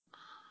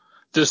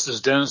This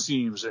is Dennis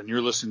Eames, and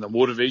you're listening to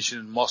Motivation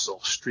and Muscle,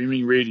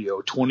 streaming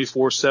radio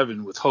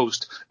 24/7 with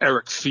host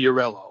Eric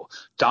Fiorello.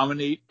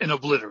 Dominate and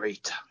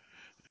obliterate.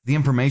 The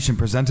information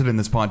presented in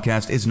this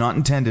podcast is not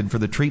intended for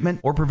the treatment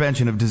or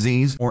prevention of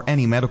disease or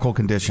any medical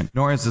condition,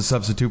 nor is a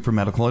substitute for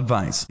medical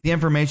advice. The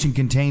information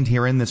contained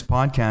here in this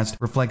podcast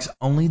reflects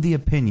only the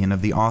opinion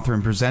of the author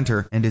and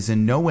presenter and is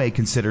in no way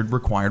considered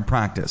required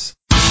practice.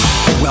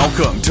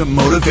 Welcome to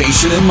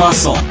Motivation and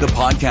Muscle, the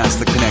podcast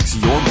that connects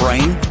your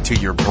brain to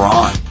your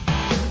brawn.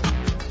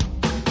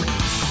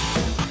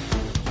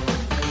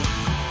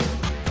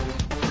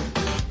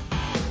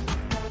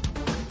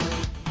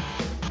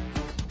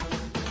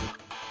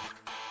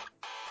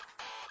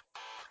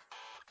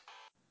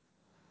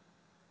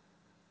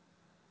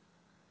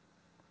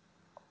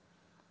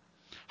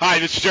 Hi,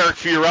 this is Eric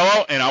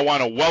Fiorello, and I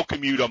want to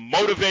welcome you to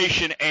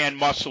Motivation and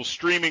Muscle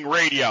streaming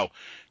radio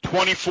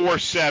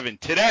 24/7.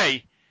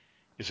 Today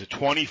is the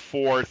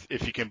 24th,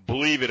 if you can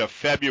believe it, of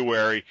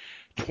February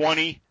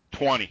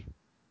 2020.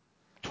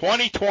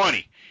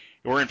 2020.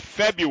 We're in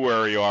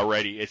February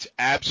already. It's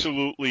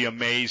absolutely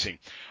amazing.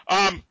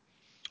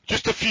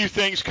 Just a few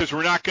things because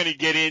we're not going to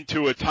get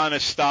into a ton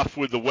of stuff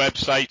with the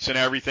websites and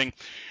everything.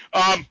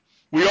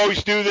 We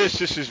always do this.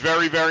 This is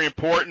very, very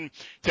important.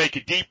 Take a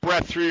deep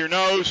breath through your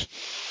nose,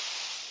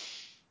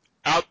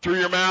 out through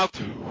your mouth,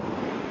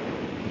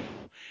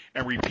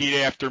 and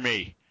repeat after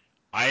me.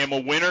 I am a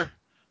winner.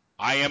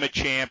 I am a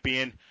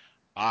champion.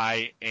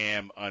 I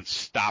am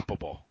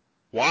unstoppable.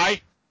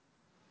 Why?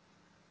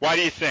 Why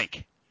do you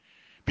think?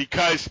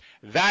 Because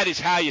that is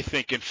how you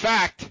think. In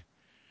fact,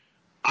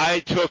 I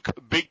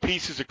took big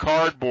pieces of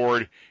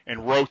cardboard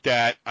and wrote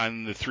that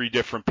on the three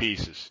different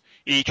pieces.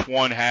 Each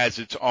one has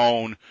its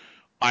own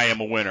I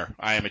am a winner.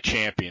 I am a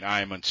champion.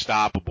 I am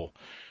unstoppable.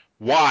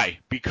 Why?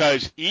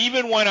 Because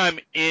even when I'm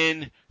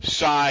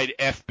inside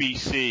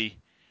FBC,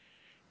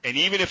 and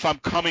even if I'm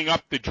coming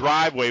up the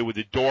driveway with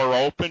the door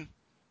open,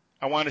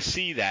 I want to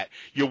see that.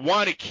 You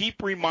want to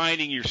keep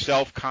reminding your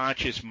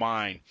self-conscious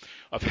mind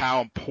of how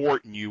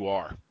important you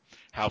are,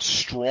 how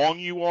strong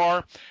you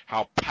are,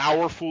 how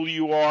powerful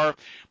you are.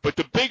 But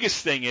the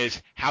biggest thing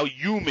is how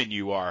human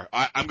you are.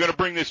 I'm going to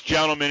bring this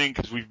gentleman in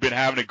because we've been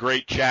having a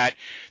great chat.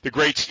 The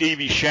great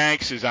Stevie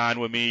Shanks is on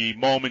with me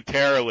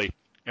momentarily.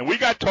 And we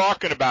got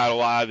talking about a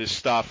lot of this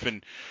stuff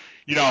and,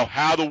 you know,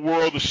 how the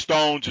world of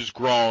stones is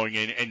growing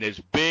and this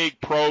big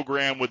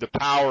program with the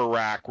power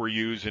rack we're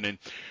using and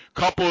a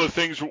couple of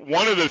things.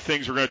 One of the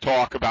things we're going to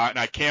talk about, and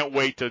I can't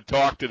wait to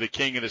talk to the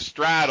king of the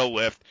Straddle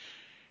lift,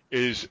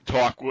 is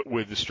talk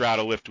with the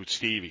Straddle lift with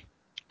Stevie.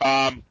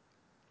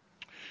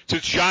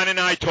 Since John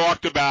and I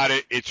talked about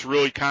it, it's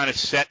really kind of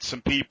set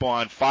some people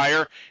on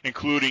fire,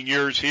 including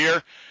yours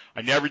here.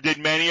 I never did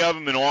many of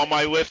them in all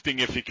my lifting,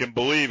 if you can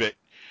believe it.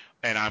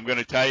 And I'm going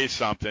to tell you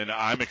something.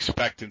 I'm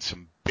expecting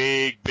some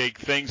big, big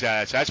things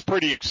out of this. That's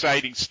pretty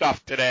exciting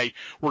stuff today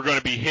we're going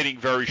to be hitting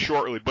very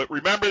shortly. But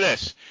remember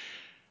this.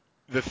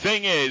 The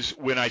thing is,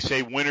 when I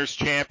say winners,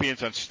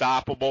 champions,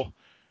 unstoppable,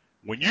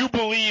 when you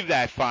believe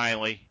that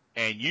finally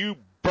and you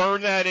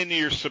burn that into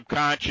your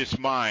subconscious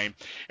mind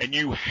and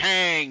you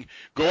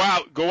go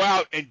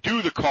out and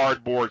do the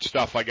cardboard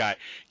stuff I got.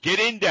 Get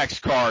index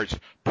cards,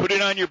 put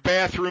it on your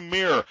bathroom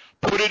mirror,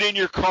 put it in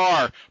your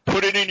car,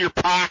 put it in your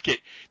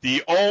pocket.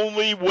 The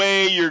only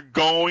way you're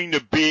going to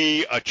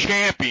be a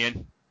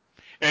champion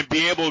and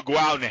be able to go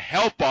out and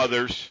help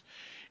others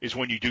is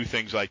when you do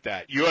things like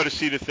that. You ought to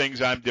see the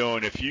things I'm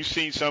doing. If you've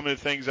seen some of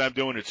the things I'm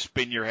doing, it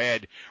spin your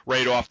head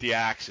right off the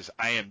axis.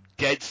 I am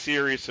dead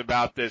serious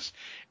about this,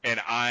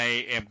 and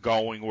I am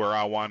going where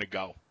I want to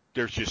go.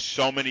 There's just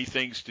so many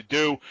things to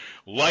do.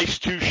 Life's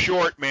too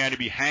short, man, to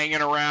be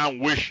hanging around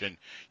wishing.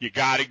 You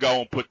got to go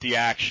and put the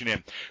action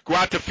in. Go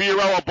out to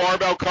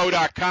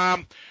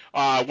FiorellaBarbellCo.com.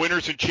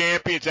 Winners and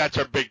champions, that's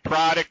our big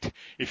product.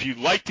 If you'd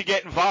like to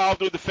get involved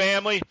with the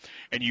family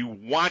and you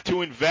want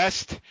to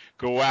invest,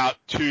 go out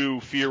to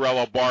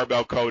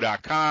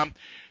FiorellaBarbellCo.com.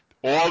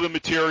 All the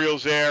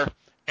materials there.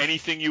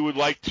 Anything you would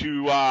like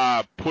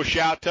to push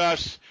out to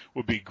us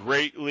would be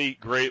greatly,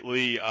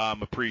 greatly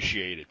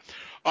appreciated.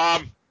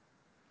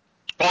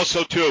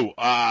 Also, too,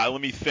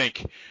 let me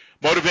think.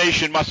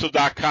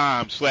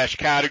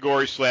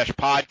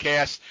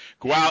 MotivationMuscle.com/category/podcast.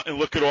 Go out and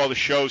look at all the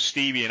shows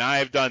Stevie and I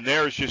have done.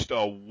 There's just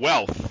a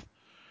wealth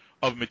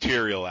of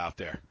material out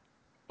there.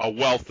 A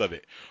wealth of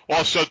it.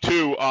 Also,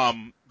 too,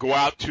 go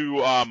out to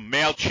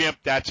MailChimp.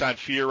 That's on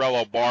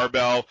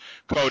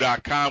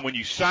FiorellaBarbellCo.com. When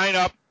you sign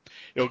up,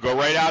 it'll go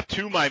right out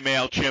to my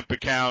MailChimp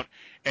account,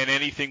 and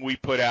anything we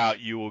put out,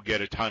 you will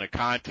get a ton of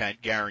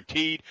content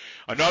guaranteed.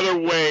 Another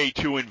way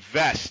to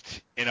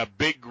invest in a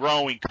big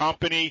growing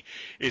company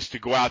is to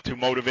go out to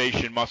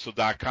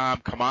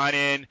motivationmuscle.com. Come on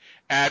in,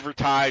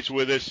 advertise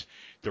with us.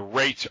 The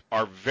rates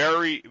are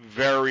very,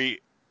 very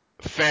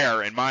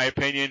fair, in my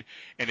opinion,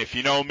 and if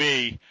you know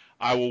me,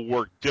 I will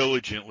work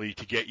diligently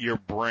to get your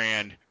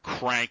brand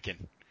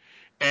cranking.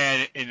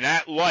 And in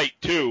that light,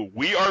 too,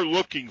 we are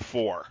looking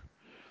for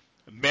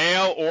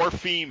male or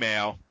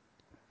female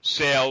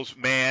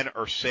salesman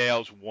or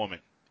saleswoman,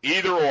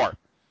 either or.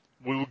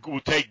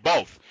 We'll take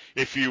both.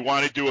 If you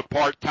want to do it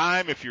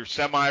part-time, if you're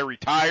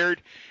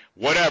semi-retired,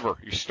 whatever.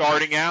 You're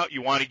starting out,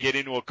 you want to get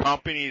into a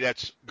company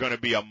that's going to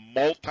be a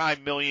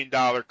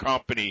multi-million-dollar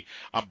company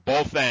on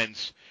both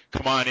ends,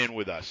 come on in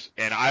with us.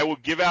 And I will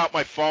give out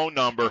my phone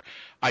number.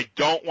 I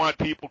don't want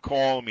people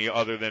calling me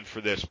other than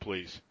for this,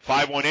 please.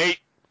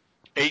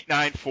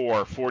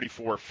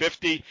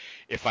 518-894-4450.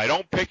 If I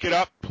don't pick it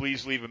up,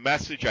 please leave a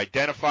message.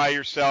 Identify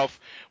yourself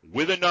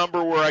with a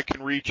number where I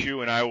can reach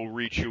you, and I will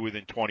reach you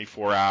within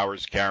 24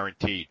 hours,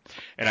 guaranteed.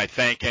 And I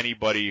thank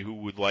anybody who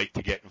would like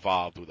to get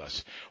involved with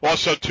us.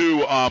 Also,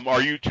 too,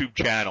 our YouTube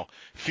channel,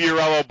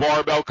 Fiorello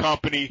Barbell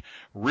Company,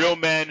 Real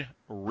Men,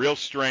 Real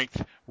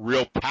Strength,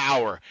 Real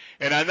Power.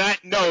 And on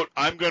that note,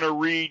 I'm going to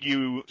read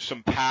you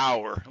some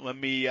power. Let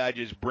me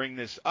just bring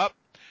this up.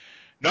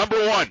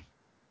 Number one.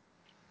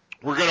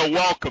 We're going to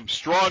welcome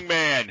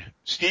strongman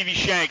Stevie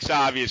Shanks,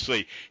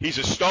 obviously. He's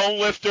a stone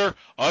lifter,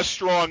 a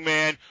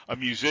strongman, a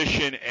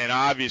musician, and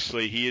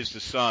obviously he is the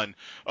son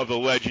of the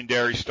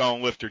legendary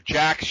stone lifter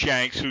Jack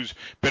Shanks, who's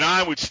been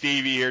on with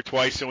Stevie here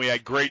twice, and we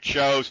had great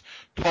shows.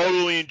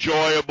 Totally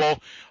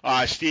enjoyable.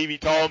 Stevie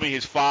told me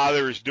his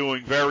father is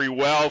doing very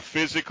well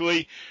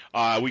physically.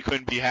 We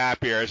couldn't be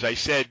happier. As I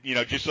said,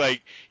 just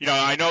like,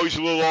 I know he's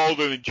a little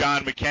older than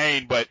John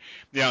McCain, but,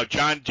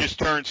 John just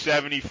turned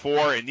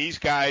 74, and these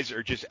guys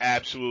are just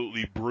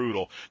absolutely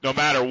brutal. No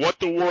matter what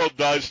the world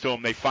does to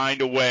them, they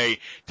find a way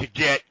to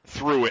get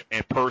through it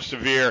and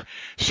persevere.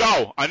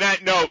 So, on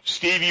that note,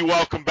 Stevie,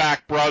 welcome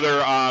back,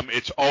 brother.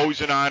 It's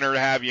always an honor to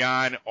have you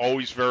on.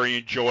 Always very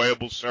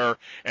enjoyable, sir,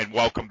 and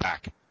welcome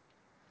back.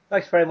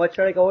 Thanks very much,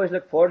 Eric. I always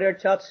look forward to your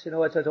chats.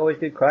 It's always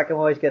good crack, and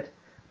we always get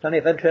plenty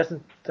of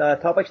interesting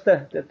topics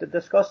to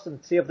discuss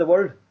and see of the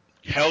world.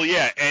 Hell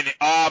yeah.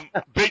 And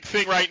big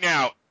thing right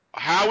now,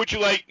 how would you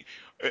like,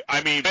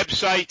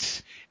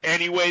 websites,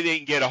 any way they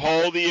can get a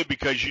hold of you,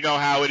 because you know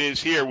how it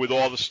is here with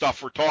all the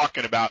stuff we're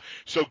talking about.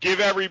 So give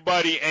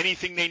everybody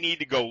anything they need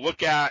to go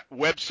look at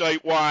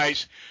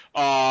website-wise,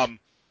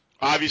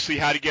 obviously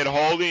how to get a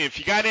hold of you. If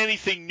you got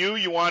anything new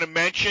you want to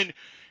mention,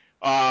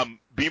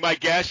 be my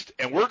guest.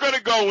 And we're going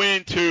to go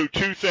into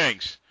two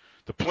things,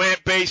 the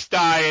plant-based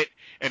diet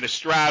and the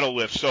straddle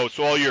lift. So it's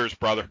all yours,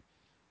 brother.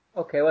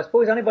 Okay, well, I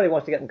suppose anybody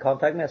wants to get in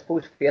contact with me, I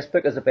suppose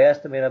Facebook is the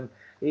best. I'm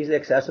easily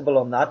accessible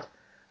on that.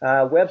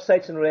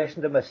 Websites in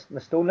relation to my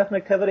stone lifting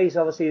activities,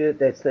 obviously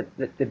it's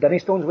the Denny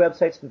Stones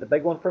website's the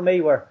big one for me,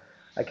 where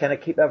I kind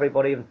of keep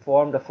everybody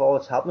informed of all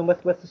that's happening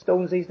with the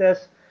stones these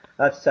days.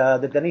 That's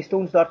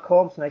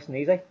thedennystones.com. It's nice and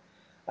easy.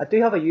 I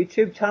do have a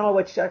YouTube channel,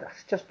 which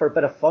just for a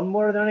bit of fun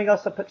more than anything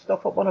else, I put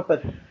stuff up on it,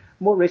 but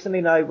more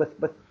recently now with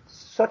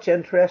such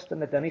interest in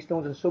the Denny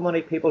Stones and so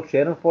many people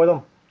training for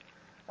them,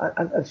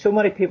 and so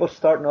many people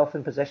starting off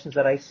in positions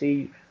that I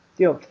see,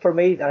 for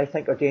me, that I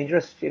think are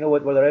dangerous, where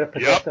they're out of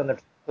position and they're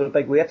with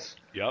big weights.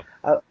 Yep.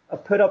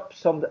 I've put up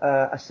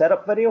a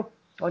setup video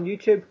on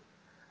YouTube,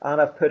 and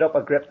I've put up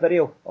a grip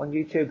video on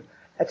YouTube.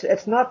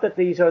 It's not that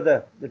these are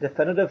the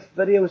definitive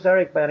videos,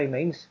 Eric, by any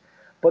means,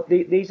 but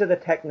these are the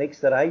techniques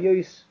that I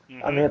use,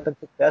 and they have been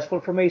successful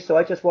for me. So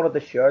I just wanted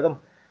to share them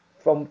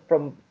from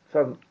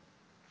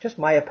just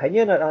my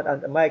opinion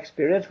and my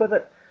experience with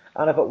it.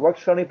 And if it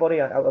works for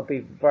anybody, I would be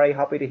very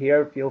happy to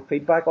hear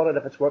feedback on it,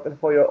 if it's working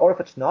for you or if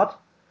it's not.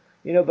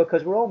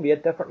 Because we're all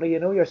made differently.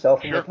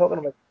 Yourself, and we're talking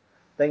about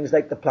things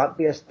like the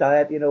plant-based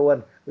diet, and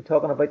we're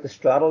talking about the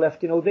straddle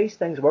lift. These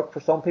things work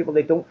for some people,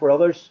 they don't for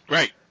others.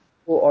 Right.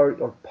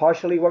 Or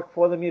partially work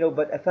for them,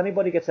 but if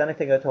anybody gets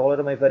anything at all out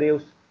of my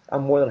videos,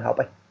 I'm more than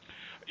happy.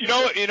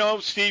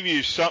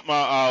 Stevie, something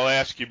I'll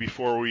ask you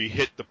before we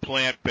hit the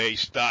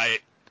plant-based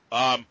diet.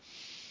 What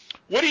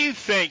do you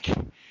think,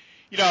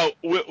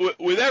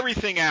 with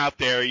everything out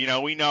there,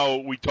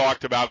 we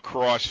talked about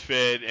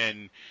CrossFit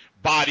and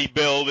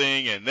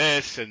bodybuilding and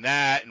this and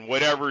that and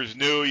whatever is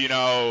new,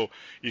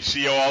 you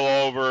see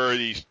all over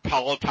these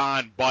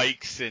Peloton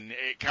bikes and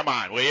come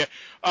on, will you?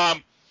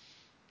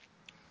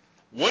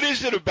 What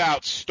is it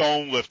about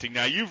stone lifting?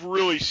 Now, you've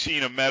really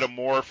seen a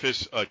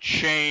metamorphosis, a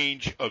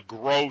change, a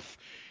growth,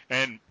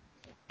 and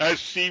as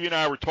Stevie and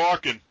I were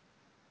talking,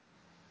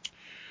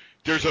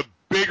 there's a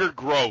bigger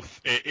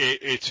growth.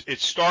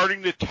 It's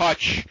starting to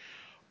touch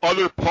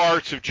other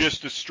parts of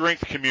just the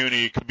strength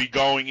community. It could be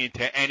going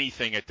into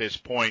anything at this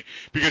point,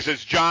 because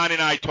as John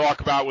and I talk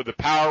about with the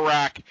power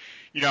rack,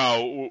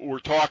 we're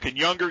talking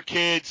younger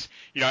kids.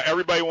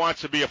 Everybody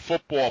wants to be a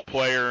football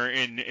player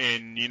in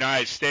the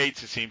United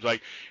States, it seems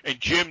like, and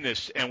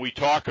gymnasts. And we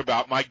talk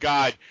about, my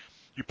God,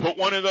 you put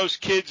one of those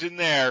kids in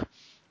there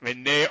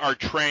and they are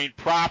trained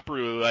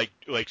properly,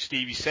 like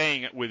Stevie's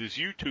saying with his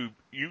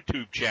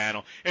YouTube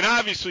channel. And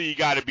obviously you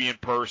got to be in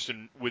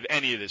person with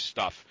any of this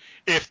stuff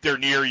if they're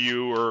near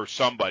you or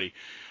somebody.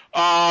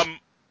 I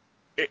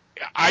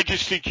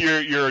just think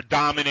you're a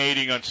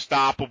dominating,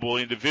 unstoppable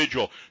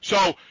individual.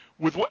 So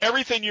with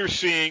everything you're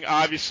seeing,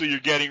 obviously you're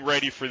getting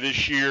ready for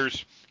this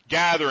year's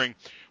gathering.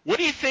 What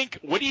do you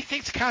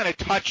think's kind of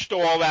touched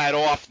all that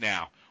off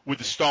now with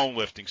the stone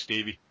lifting,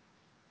 Stevie?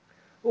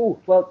 Oh,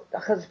 well,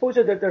 I suppose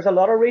there's a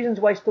lot of reasons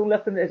why stone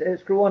lifting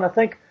is growing. I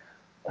think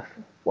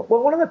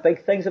Well, one of the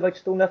big things about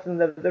stone lifting,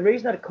 the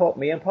reason it caught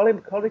me, and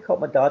probably caught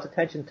my dad's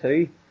attention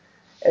too,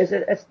 is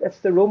that it's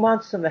the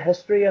romance and the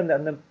history and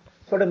the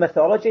sort of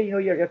mythology. You know,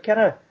 you're kind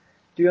of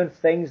doing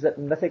things that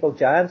mythical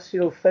giants,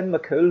 you know, Finn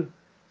McCool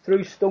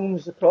threw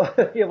stones across,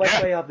 you know,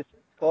 that's why you have the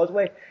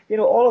causeway. You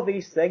know, all of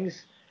these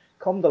things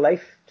come to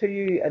life to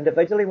you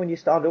individually when you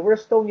stand over a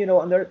stone, you know,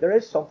 and there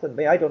is something. I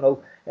mean, I don't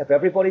know if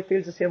everybody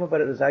feels the same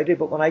about it as I do,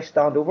 but when I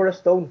stand over a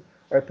stone,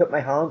 or I put my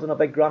hands on a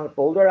big granite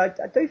boulder, I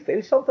do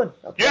feel something.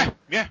 Yeah.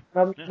 And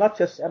I'm not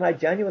just, and I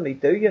genuinely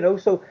do, you know.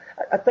 So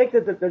I think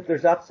that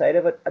there's that side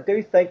of it. I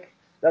do think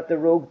that the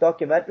Rogue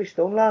documentary,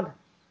 Stoneland,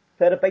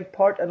 played a big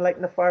part in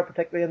lighting the fire,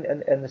 particularly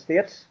in the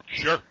States.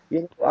 Sure.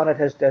 You know, and it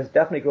has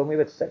definitely grown. We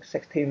had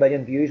 16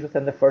 million views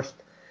within the first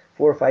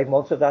 4 or 5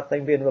 months of that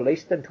thing being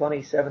released in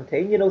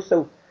 2017, you know.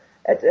 So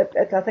I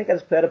think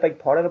it's played a big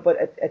part in it,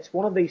 but it's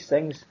one of these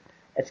things.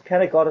 It's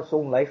kind of got its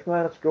own life now,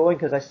 and it's growing,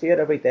 because I see it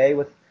every day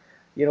with,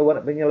 you know,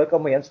 when you look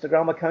on my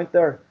Instagram account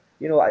there,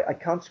 you know, I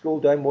can't scroll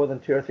down more than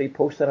 2 or 3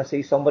 posts and I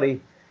see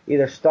somebody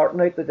either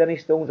starting out the Denny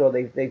Stones, or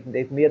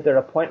they've made their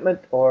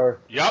appointment, or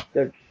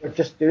they're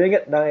just doing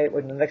it now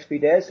in the next few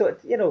days. So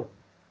it's, you know,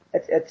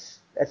 it's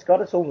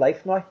got its own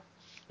life now.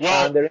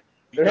 Well, and there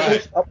is no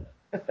stop.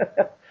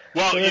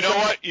 Well, you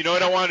know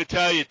what I want to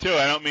tell you too.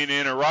 I don't mean to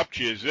interrupt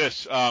you. Is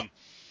this?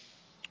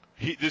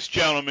 This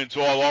gentleman's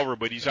all over,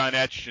 but he's on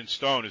Etched in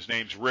Stone. His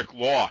name's Rick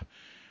Law.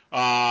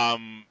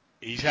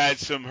 He's had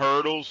some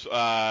hurdles,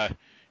 and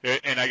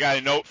I got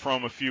a note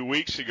from him a few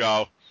weeks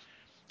ago,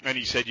 and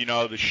he said, you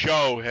know, the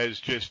show has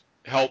just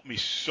helped me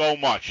so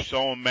much,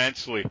 so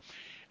immensely.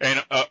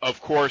 And,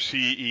 of course,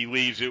 he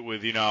leaves it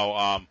with, you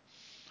know,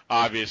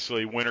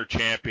 obviously winter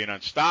champion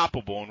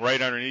Unstoppable, and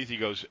right underneath he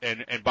goes,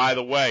 and by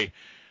the way,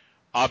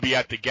 I'll be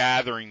at the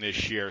Gathering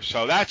this year.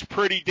 So that's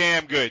pretty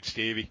damn good,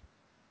 Stevie.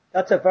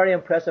 That's a very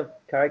impressive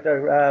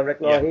character,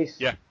 Rick Law. This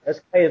guy,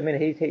 I mean,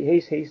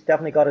 he's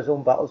definitely got his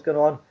own battles going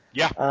on.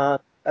 Yeah.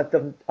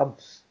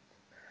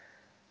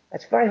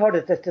 It's very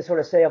hard to sort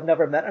of say I've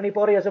never met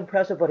anybody as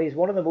impressive, but he's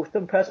one of the most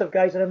impressive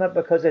guys that I met,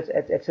 because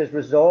it's his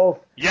resolve.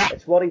 Yeah.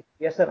 It's what he's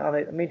facing, and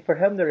I mean, for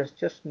him, there is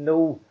just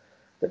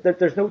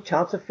there's no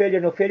chance of failure.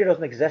 No, failure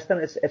doesn't exist,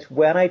 and it's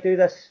when I do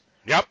this.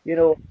 Yep. You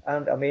know,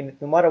 and I mean,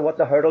 no matter what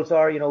the hurdles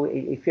are, you know,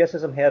 he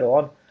faces them head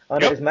on,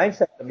 and his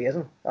mindset's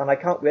amazing, and I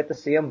can't wait to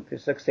see him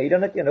succeed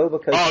in it, you know,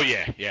 because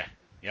Yep.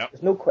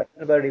 There's no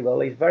question about it. He will.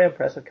 He's a very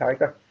impressive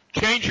character.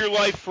 Change your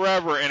life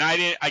forever, and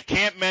I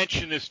can't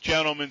mention this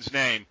gentleman's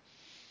name,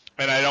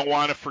 and I don't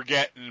want to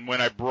forget. And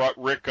when I brought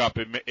Rick up,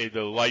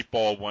 the light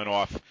bulb went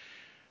off.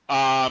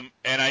 And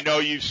I know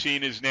you've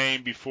seen his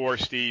name before,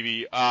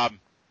 Stevie.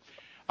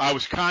 I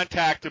was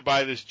contacted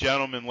by this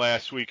gentleman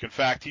last week. In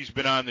fact, he's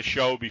been on the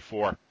show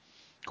before.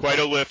 Quite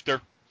a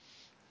lifter.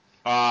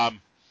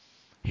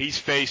 He's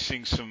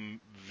facing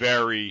some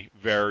very,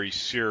 very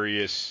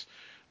serious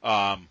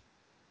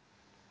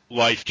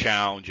life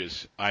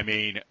challenges. I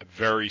mean,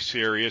 very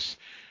serious.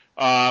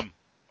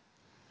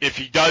 If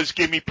he does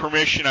give me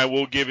permission, I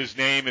will give his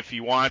name if he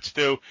wants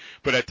to.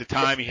 But at the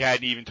time, he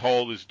hadn't even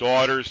told his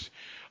daughters.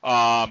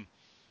 But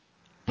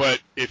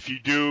if you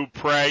do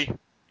pray,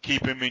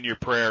 keep him in your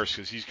prayers,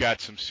 because he's got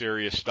some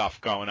serious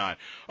stuff going on.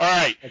 All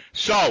right,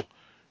 so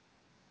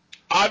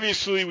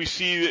obviously we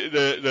see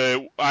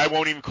the I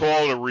won't even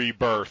call it a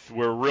rebirth.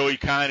 We're really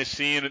kind of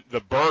seeing the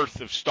birth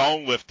of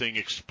stone lifting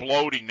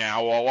exploding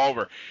now all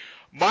over.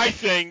 My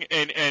thing,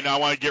 and I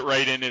want to get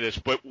right into this,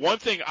 but one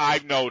thing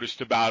I've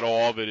noticed about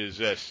all of it is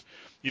this.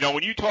 You know,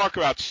 when you talk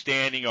about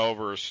standing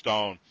over a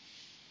stone,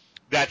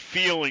 that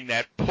feeling,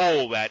 that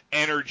pull, that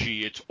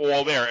energy, it's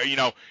all there. You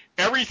know,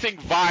 everything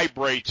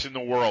vibrates in the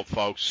world,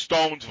 folks.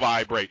 Stones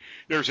vibrate.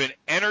 There's an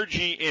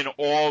energy in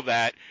all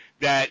that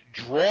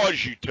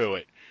draws you to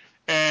it.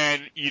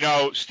 And, you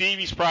know,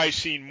 Stevie's probably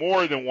seen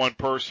more than one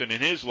person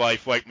in his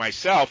life, like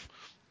myself.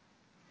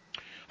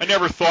 I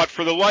never thought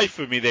for the life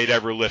of me they'd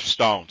ever lift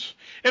stones.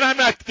 And I'm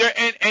not there,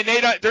 and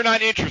they're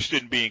not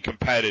interested in being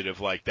competitive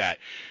like that.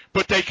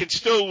 But they can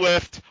still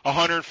lift a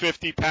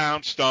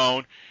 150-pound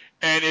stone,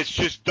 and it's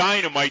just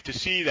dynamite to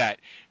see that.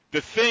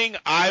 The thing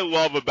I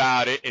love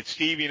about it, and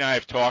Stevie and I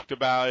have talked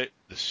about it,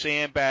 the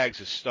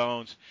sandbags of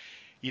stones.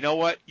 You know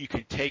what? You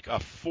can take a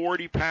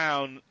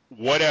 40-pound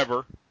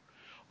whatever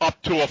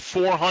up to a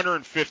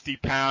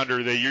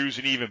 450-pounder. They're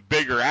using even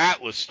bigger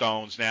Atlas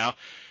stones now,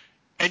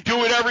 and do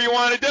whatever you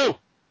want to do.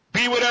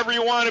 Be whatever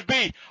you want to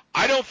be.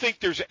 I don't think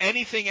there's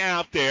anything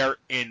out there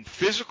in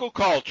physical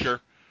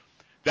culture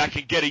that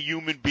can get a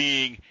human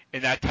being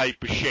in that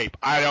type of shape.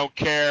 I don't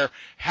care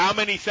how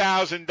many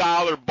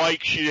 $1,000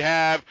 bikes you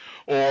have,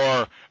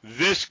 or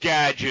this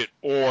gadget,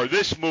 or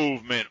this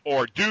movement,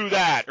 or do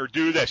that, or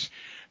do this.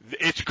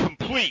 It's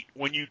complete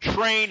when you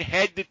train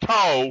head to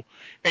toe,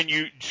 and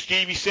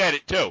Stevie said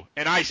it too,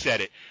 and I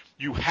said it.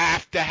 You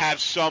have to have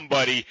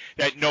somebody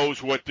that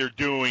knows what they're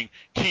doing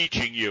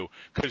teaching you,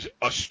 because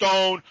a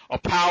stone, a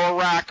power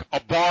rack, a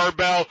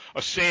barbell,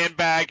 a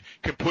sandbag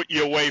can put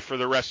you away for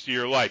the rest of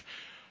your life.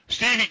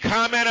 Stevie,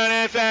 comment on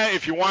that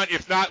if you want.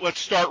 If not, let's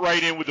start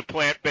right in with the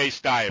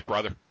plant-based diet,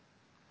 brother.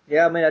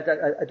 Yeah, I mean,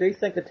 I do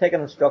think that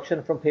taking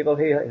instruction from people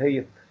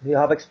who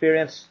have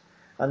experience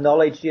and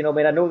knowledge, I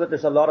mean, I know that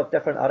there's a lot of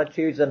different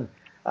attitudes and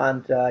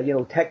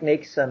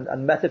techniques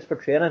and methods for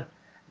training.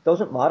 It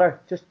doesn't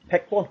matter. Just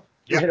pick one,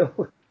 Yeah.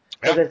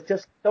 Because it's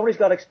just, somebody's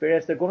got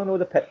experience. They're going to know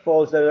the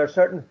pitfalls. There are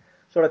certain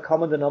sort of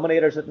common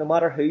denominators that no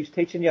matter who's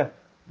teaching you,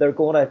 they're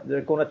going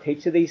to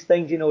teach you these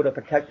things, to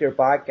protect your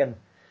back and,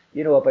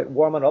 about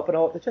warming up and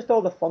all. It's just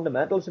all the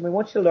fundamentals. I mean,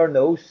 once you learn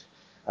those,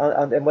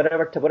 and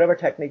whatever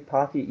technique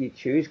path you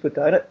choose, go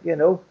down it,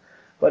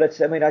 But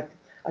it's, I mean, I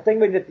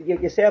think when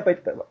you say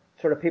about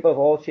sort of people of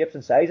all shapes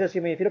and sizes,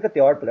 if you look at the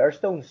Art Blair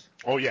stones.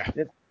 Oh, yeah.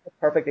 It's a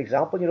perfect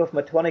example, from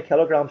a 20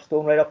 kilogram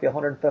stone right up to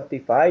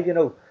 155,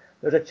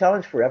 there's a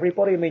challenge for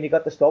everybody. I mean, you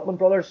got the Stoltman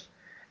brothers.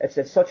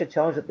 It's such a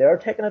challenge that they're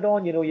taking it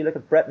on. You look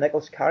at Brett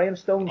Nichols carrying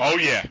stones. Oh,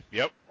 yeah.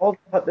 Yep.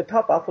 The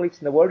top athletes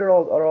in the world are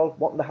all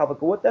wanting to have a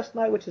go at this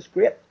now, which is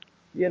great,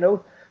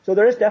 So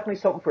there is definitely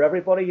something for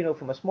everybody,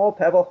 from a small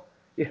pebble,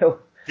 Yeah.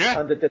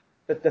 and the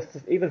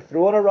even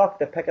throwing a rock,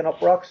 to picking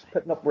up rocks,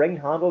 putting up ring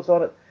handles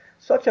on it.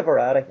 Such a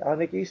variety. And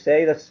like you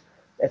say,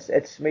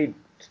 it's made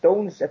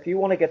stones. If you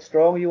want to get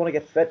strong, you want to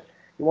get fit,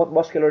 you want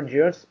muscular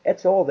endurance,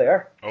 it's all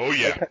there. Oh,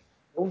 yeah.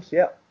 Stones,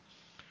 yeah.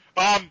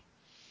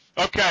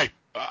 Okay.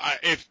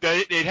 If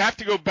they'd have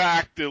to go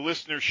back, the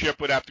listenership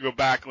would have to go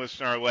back and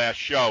listen to our last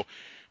show.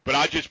 But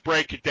I'll just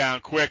break it down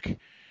quick.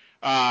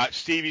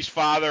 Stevie's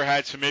father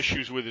had some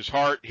issues with his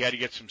heart. He had to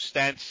get some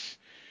stents.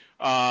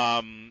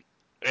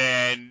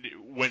 And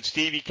when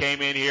Stevie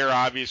came in here,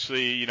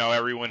 obviously,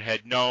 everyone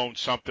had known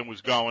something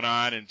was going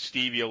on, and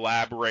Stevie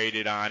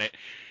elaborated on it.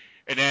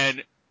 And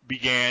then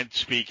began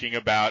speaking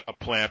about a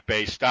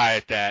plant-based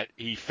diet, that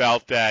he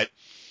felt that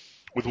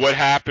with what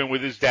happened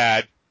with his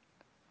dad,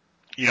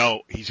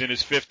 he's in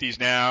his 50s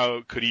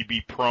now. Could he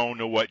be prone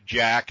to what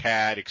Jack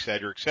had, et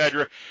cetera, et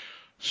cetera?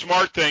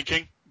 Smart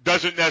thinking.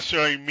 Doesn't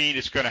necessarily mean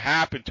it's going to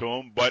happen to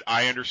him, but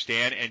I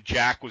understand, and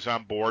Jack was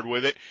on board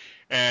with it.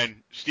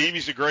 And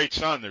Stevie's a great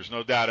son. There's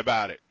no doubt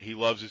about it. He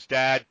loves his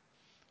dad.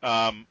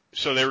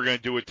 So they were going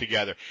to do it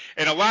together.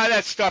 And a lot of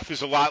that stuff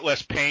is a lot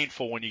less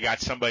painful when you got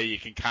somebody you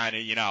can kind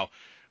of,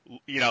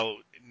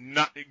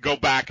 not go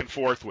back and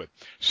forth with.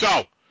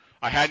 So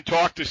I hadn't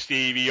talked to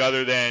Stevie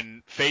other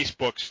than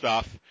Facebook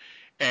stuff.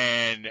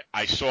 And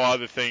I saw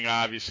the thing,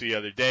 obviously, the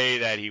other day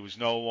that he was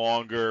no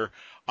longer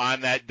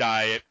on that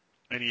diet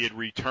and he had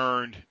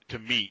returned to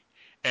meat.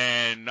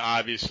 And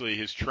obviously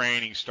his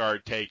training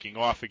started taking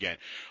off again.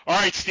 All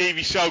right,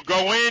 Stevie, so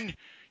go in,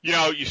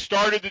 you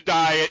started the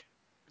diet.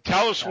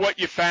 Tell us what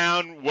you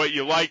found, what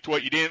you liked,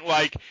 what you didn't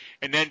like,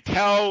 and then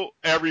tell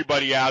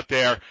everybody out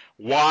there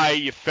why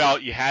you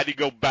felt you had to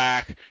go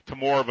back to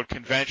more of a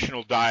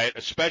conventional diet,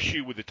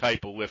 especially with the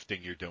type of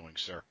lifting you're doing,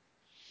 sir.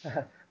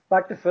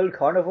 Back to full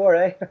carnivore,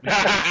 eh?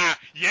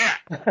 Yeah.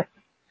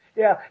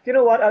 Yeah, you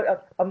know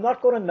what? I'm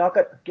not going to knock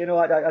it.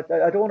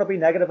 I don't want to be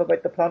negative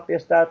about the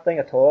plant-based diet thing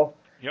at all.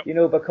 Yep.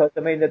 Because I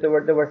mean there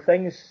were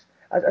things.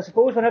 I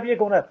suppose whenever you're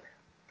going to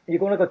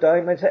go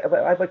down,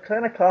 I would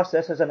kind of class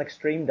this as an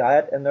extreme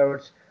diet. In other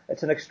words,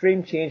 it's an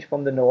extreme change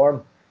from the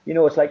norm.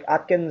 It's like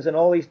Atkins and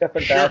all these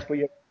different diets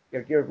where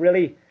you're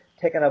really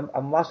taking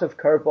a massive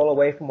curveball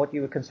away from what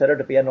you would consider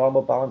to be a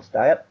normal balanced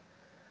diet.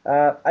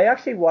 I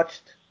actually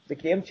watched the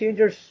Game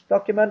Changers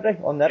documentary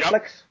on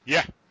Netflix.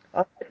 Yep. Yeah.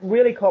 And it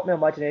really caught my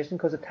imagination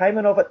because the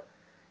timing of it,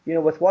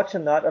 with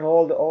watching that and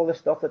all the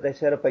stuff that they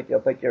said about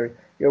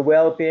your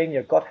well-being,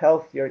 your gut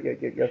health,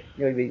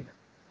 the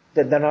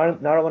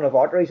narrowing of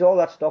arteries, all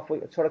that stuff,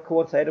 it sort of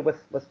coincided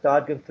with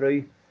Dad going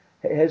through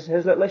his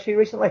little issue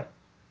recently.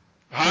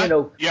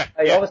 Yeah.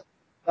 Dad's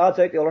out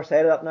the other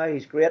side of that now.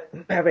 He's great.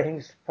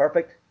 Everything's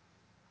perfect.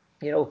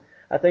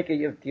 I think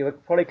you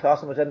would probably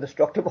class him as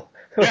indestructible.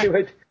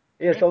 Yeah.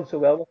 He has done so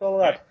well with all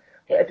of that.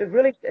 But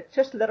it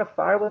just lit a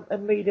fire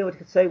in me. To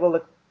say, well,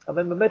 look, I'm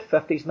in my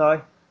mid-50s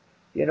now.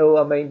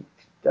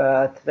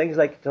 Things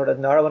like sort of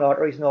narrowing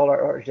arteries and all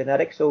are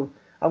genetic, so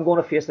I'm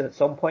going to face it at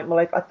some point in my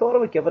life. I thought I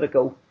would give it a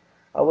go.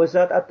 I was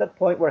at that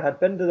point where I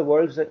had been to the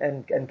Worlds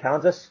in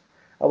Kansas.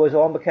 I was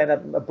on kind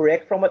of a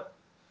break from it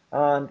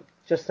and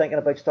just thinking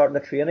about starting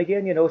to train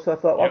again, So I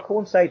thought, I'll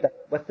coincide that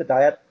with the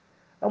diet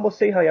and we'll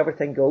see how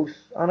everything goes.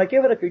 And I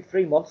gave it a good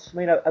 3 months. I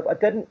mean, I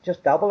didn't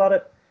just dabble at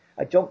it.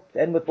 I jumped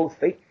in with both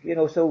feet,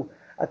 So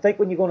I think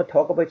when you're going to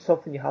talk about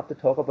something, you have to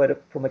talk about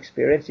it from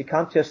experience. You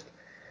can't just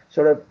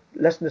sort of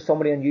listen to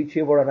somebody on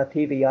YouTube or on a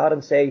TV ad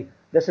and say,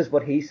 this is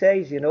what he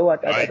says, I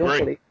don't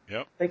believe.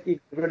 Yep. I think you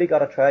really got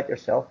to try it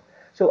yourself.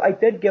 So I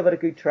did give it a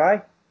good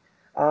try,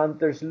 and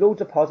there's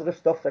loads of positive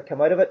stuff that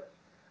came out of it,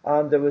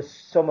 and there was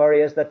some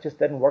areas that just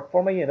didn't work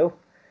for me,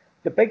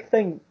 The big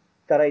thing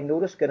that I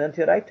noticed going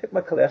into it, I took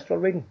my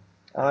cholesterol reading,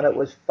 and it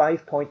was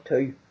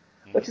 5.2,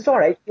 which is all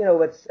right.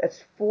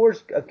 It's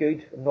 4's a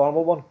good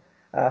normal one.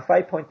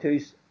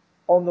 5.2's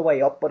on the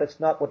way up, but it's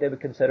not what they would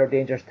consider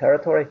dangerous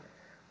territory,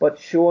 but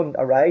showing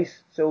a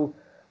rise. So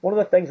one of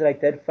the things that I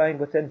did find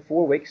within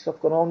 4 weeks of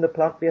going on the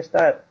plant-based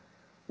diet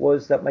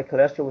was that my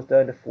cholesterol was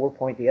down to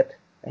 4.8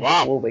 in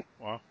 4 weeks.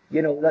 Wow.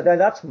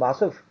 That's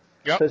massive.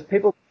 Yep.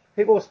 Because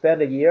people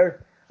spend a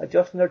year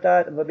adjusting their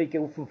diet and maybe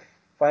go from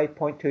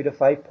 5.2 to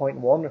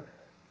 5.1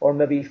 or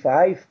maybe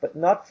 5, but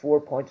not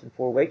 4 points in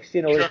 4 weeks,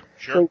 you know.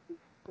 Sure. So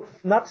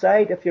from that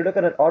side, if you're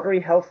looking at artery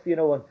health, you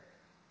know,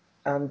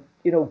 and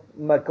you know,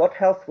 my gut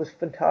health was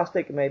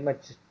fantastic. My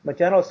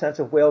general sense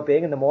of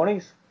well-being in the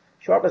mornings,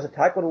 sharp as a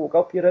tack when I woke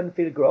up, you didn't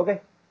feel groggy.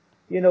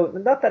 You know,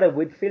 not that I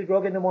would feel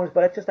groggy in the mornings,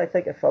 but I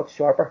think I felt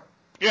sharper.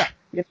 Yeah.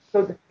 You know,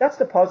 so that's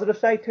the positive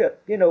side to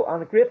it, you know,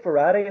 and a great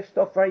variety of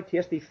stuff, very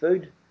tasty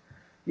food,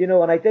 you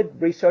know, and I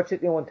did research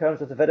it, you know, in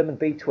terms of the vitamin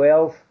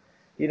B12,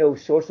 you know,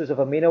 sources of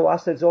amino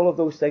acids, all of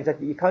those things. Like,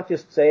 you can't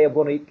just say I'm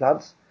going to eat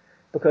plants,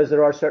 because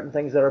there are certain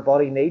things that our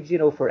body needs, you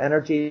know, for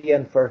energy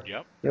and for,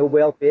 you know,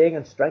 well-being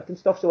and strength and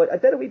stuff. So I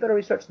did a wee bit of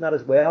research on that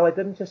as well. I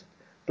didn't just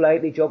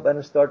blindly jump in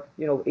and start,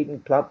 you know, eating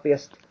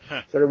plant-based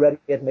sort of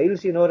ready-made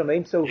meals, you know what I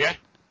mean? So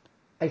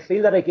I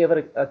feel that I gave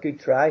it a good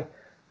try.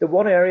 The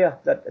one area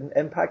that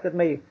impacted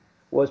me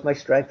was my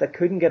strength. I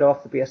couldn't get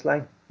off the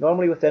baseline.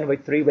 Normally within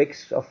about 3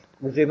 weeks of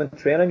resuming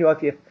training, you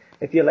know,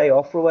 if you lay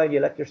off for a while,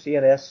 you let your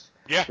CNS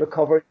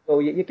recover, so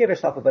you give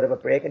yourself a bit of a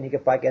break and you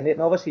get back in it.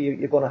 And obviously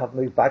you're going to have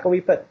moved back a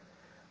wee bit.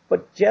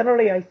 But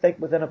generally, I think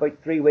within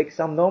about 3 weeks,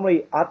 I'm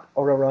normally at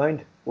or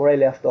around where I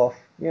left off.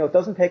 You know, it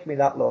doesn't take me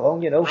that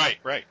long, you know.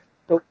 Right.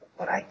 So,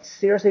 but I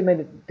seriously,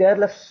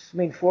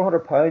 deadlifts, 400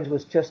 pounds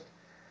was just,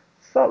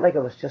 felt like I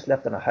was just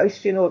left in a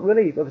house, you know.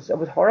 It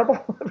was horrible.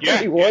 It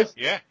really was.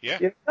 Yeah.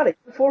 You know,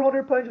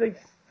 400 pounds,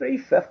 like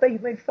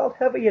 350, felt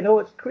heavy, you know.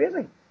 It's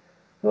crazy.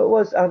 So it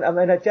was, and I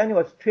mean, I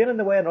was training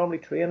the way I normally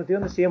train,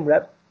 doing the same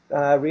rep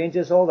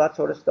ranges, all that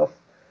sort of stuff,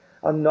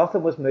 and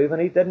nothing was moving.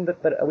 He didn't,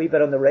 but a wee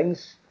bit on the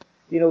rings.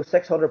 You know,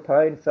 600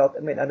 pound felt,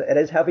 I mean, and it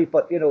is heavy,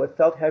 but, you know, it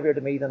felt heavier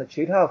to me than it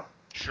should have.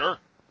 Sure.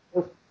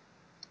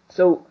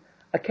 So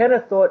I kind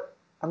of thought,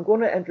 I'm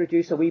going to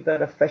introduce a wee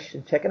bit of fish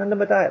and chicken into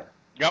my diet.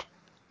 Yep.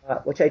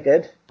 Which I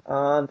did.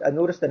 And I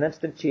noticed an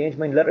instant change. I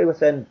mean, literally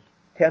within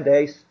 10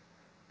 days,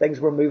 things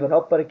were moving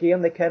up. But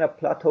again, they kind of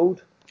plateaued.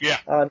 Yeah.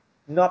 And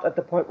not at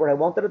the point where I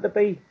wanted it to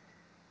be.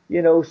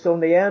 You know, so in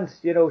the end,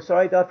 you know,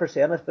 sorry, Dad, for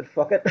saying this, but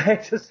fuck it. I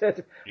just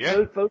said,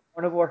 full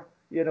carnivore.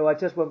 You know, I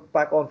just went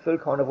back on full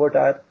carnivore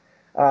diet.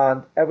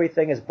 And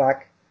everything is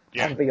back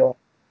and beyond.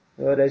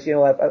 You know, it is, you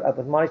know,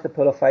 I've managed to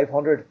pull a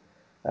 500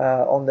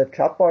 on the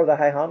trap bar, the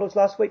high handles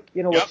last week,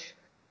 you know, which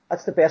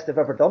that's the best I've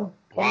ever done.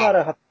 Wow. I'm not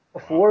a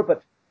before,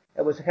 but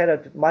it was kind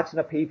of matching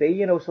a PB,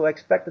 you know, so I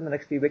expect in the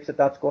next few weeks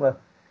that's going to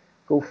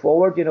go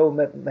forward. You know,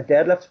 my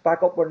deadlift's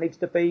back up where it needs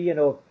to be, you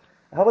know.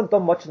 I haven't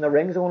done much in the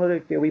rings. I want to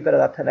do a wee bit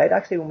of that tonight,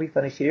 actually, when we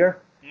finish here.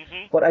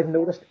 Mm-hmm. But I've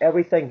noticed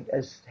everything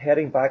is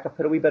heading back. I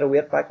put a wee bit of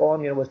weight back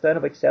on, you know, I was down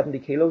about 70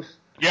 kilos.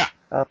 Yeah.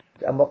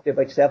 I'm up to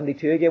about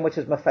 72 again, which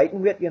is my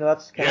fighting weight. You know,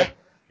 that's kind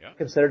of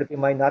considered to be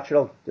my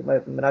natural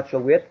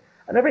weight,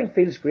 and everything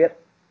feels great.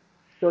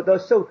 So it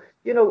does. So,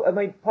 you know, I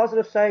mean,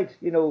 positive side,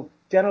 you know,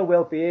 general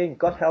well-being,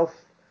 gut health,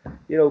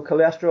 you know,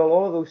 cholesterol,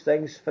 all of those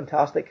things,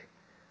 fantastic.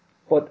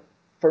 But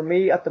for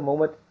me at the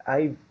moment,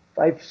 I've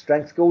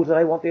strength goals that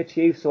I want to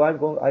achieve, so I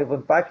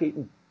went back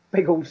eating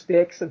big old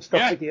steaks and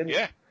stuff again.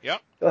 Yeah.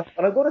 So,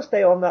 and I'm going to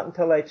stay on that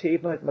until I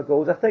achieve my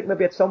goals. I think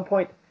maybe at some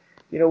point,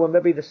 you know, when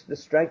maybe the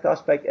strength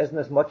aspect isn't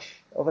as much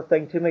of a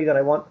thing to me, that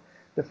I want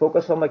to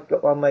focus on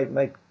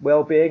my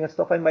well-being and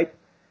stuff, I might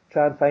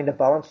try and find a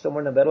balance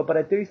somewhere in the middle. But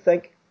I do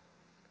think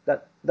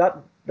that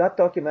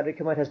documentary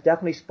come out has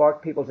definitely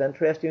sparked people's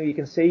interest. You know, you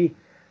can see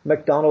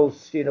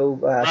McDonald's, you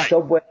know,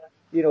 Subway,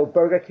 you know,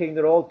 Burger King,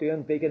 they're all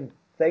doing vegan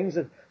things,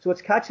 and so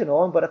it's catching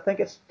on. But I think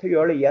it's too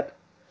early yet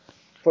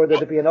for there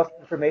to be enough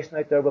information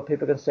out there where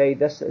people can say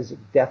this is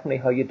definitely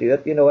how you do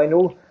it. You know, I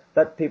know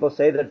that people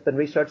say that it's been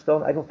research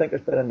done. I don't think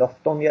there's been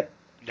enough done yet.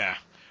 Yeah.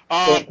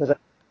 Because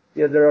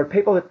there are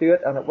people that do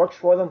it and it works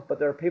for them, but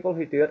there are people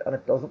who do it and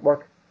it doesn't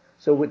work.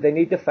 So they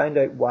need to find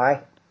out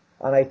why.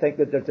 And I think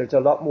that there's a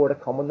lot more to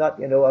come on that,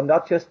 you know, and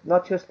not just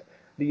the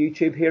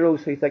YouTube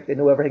heroes who think they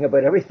know everything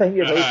about everything,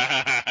 you know.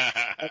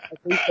 I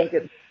do think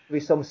it be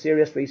some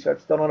serious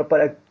research done on it,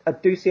 but I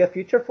do see a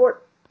future for it.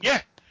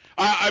 Yeah.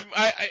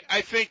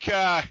 I think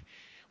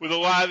with a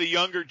lot of the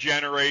younger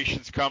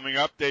generations coming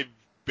up, they've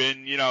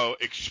been, you know,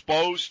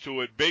 exposed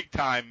to it big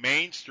time,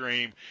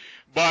 mainstream.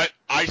 But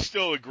I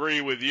still agree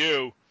with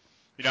you.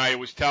 You know, I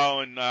was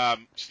telling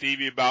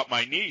Stevie about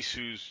my niece,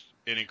 who's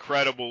an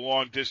incredible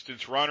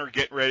long-distance runner,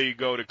 getting ready to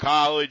go to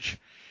college.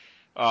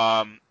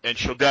 And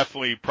she'll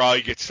definitely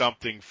probably get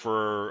something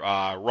for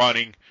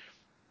running,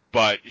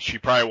 but she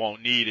probably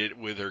won't need it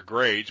with her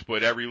grades.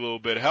 But every little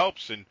bit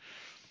helps, and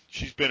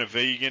she's been a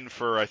vegan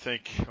for, I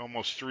think,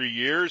 almost 3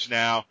 years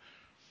now.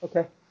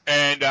 Okay.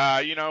 And,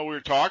 you know, we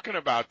were talking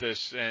about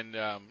this, and,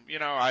 you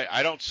know,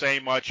 I don't say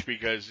much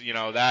because, you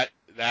know,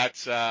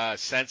 that's a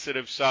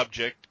sensitive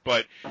subject,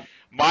 but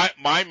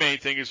my main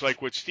thing is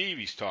like what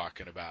Stevie's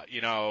talking about.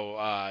 You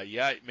know,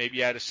 maybe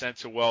you had a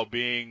sense of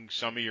well-being,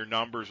 some of your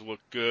numbers look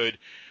good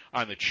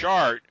on the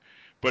chart,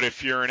 but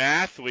if you're an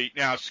athlete,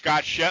 now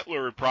Scott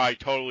Shetler would probably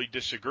totally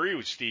disagree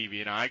with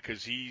Stevie and I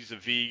because he's a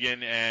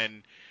vegan,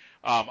 and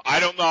I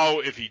don't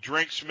know if he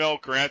drinks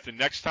milk or anything.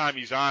 Next time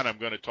he's on, I'm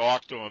going to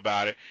talk to him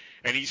about it,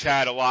 and he's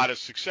had a lot of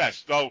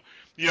success. Though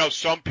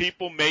some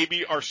people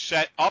maybe are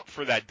set up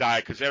for that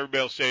diet because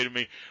everybody will say to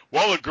me,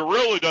 well, a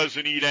gorilla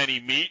doesn't eat any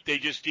meat. They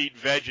just eat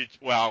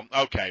Well,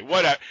 okay,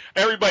 whatever.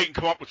 Everybody can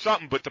come up with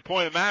something, but the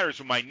point of the matter is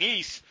with my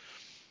niece,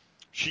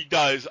 she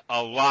does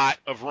a lot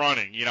of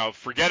running.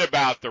 Forget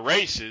about the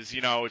races.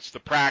 It's the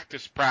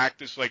practice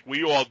like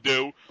we all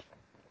do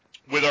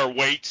with our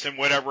weights and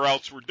whatever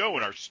else we're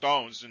doing, our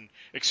stones and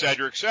et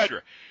cetera, et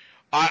cetera.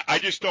 I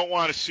just don't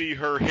want to see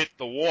her hit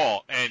the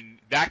wall, and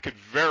that could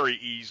very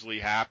easily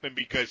happen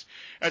because,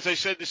 as I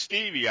said to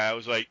Stevie, I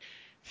was like,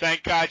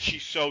 thank God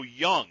she's so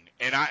young,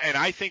 and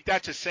I think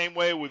that's the same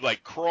way with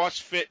like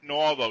CrossFit and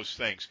all those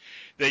things.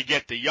 They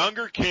get the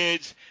younger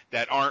kids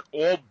that aren't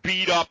all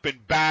beat up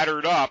and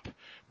battered up,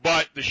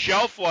 but the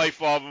shelf life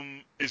of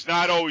them is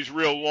not always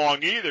real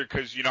long either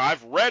because,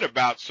 I've read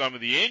about some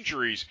of the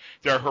injuries.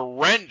 They're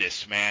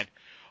horrendous, man.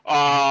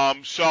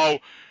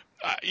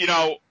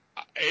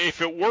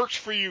 If it works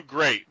for you,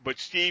 great. But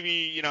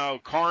Stevie,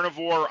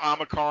 carnivore,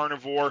 I'm a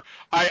carnivore.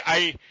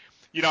 I've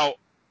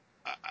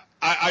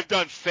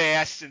done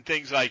fasts and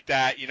things like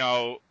that,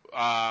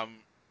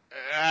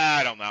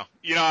 I don't know.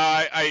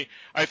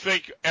 I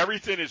think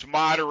everything is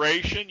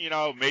moderation.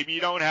 Maybe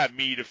you don't have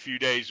meat a few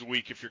days a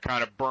week if you're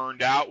kind of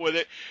burned out with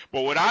it.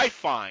 But what I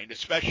find,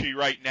 especially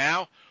right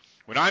now,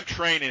 when I'm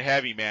training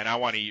heavy, man, I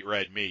want to eat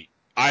red meat.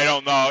 I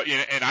don't know,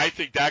 and I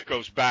think that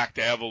goes back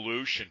to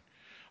evolution.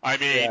 I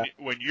mean,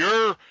 when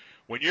you're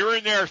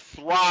in there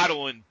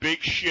throttling big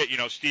shit,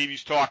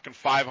 Stevie's talking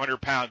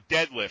 500-pound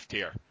deadlift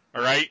here,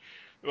 all right?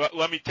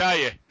 Let me tell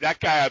you, that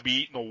guy will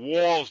be eating the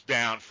walls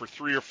down for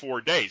 3 or 4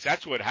 days.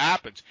 That's what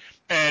happens.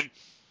 And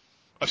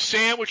a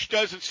sandwich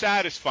doesn't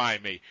satisfy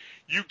me.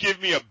 You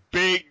give me a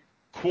big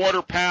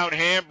quarter-pound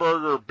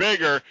hamburger or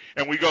bigger,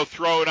 and we go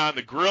throw it on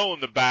the grill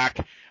in the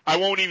back, I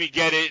won't even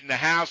get it in the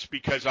house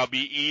because I'll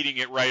be eating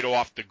it right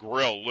off the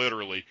grill,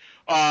 literally.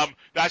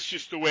 That's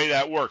just the way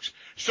that works.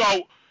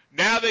 So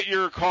now that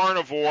you're a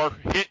carnivore,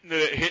 hitting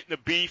the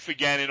beef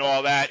again and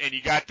all that, and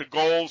you got the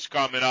goals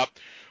coming up,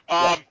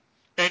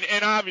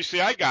 and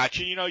obviously I got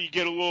you. You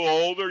get a little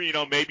older.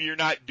 Maybe you're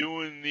not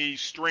doing the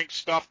strength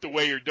stuff the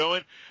way you're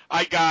doing.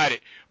 I got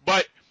it.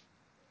 But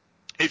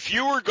if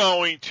you were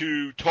going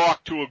to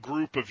talk to a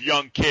group of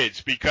young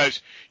kids,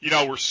 because,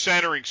 we're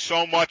centering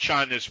so much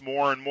on this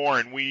more and more,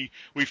 and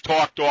we've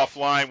talked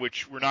offline,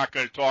 which we're not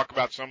going to talk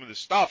about some of the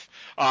stuff,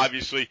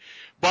 obviously,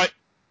 but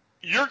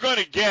you're going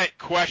to get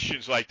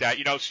questions like that.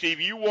 Steve,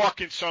 you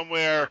walk in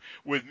somewhere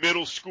with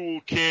middle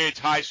school kids,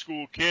 high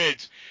school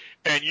kids,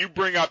 and you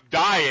bring up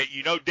diet,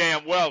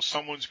 damn well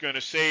someone's going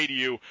to say to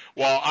you,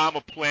 well, I'm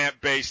a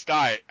plant-based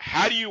diet.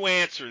 How do you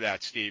answer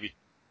that, Stevie?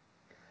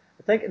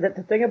 I think that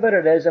the thing about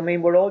it is,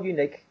 we're all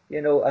unique,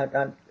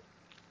 and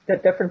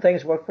that different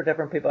things work for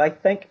different people. I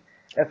think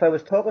if I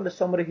was talking to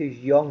somebody who's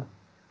young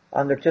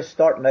and they're just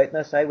starting out in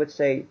this, I would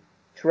say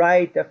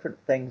try different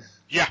things.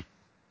 Yeah.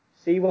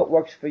 See what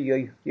works for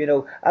you.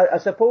 I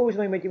suppose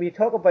when you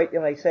talk about,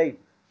 I say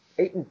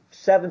eating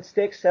 7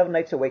 steaks 7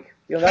 nights a week,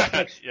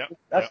 that's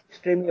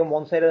extremely on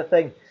one side of the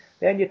thing.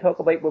 Then you talk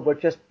about we're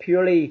just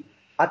purely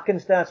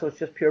Atkins diet, so it's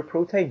just pure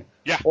protein.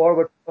 Yeah. Or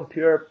we're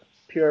pure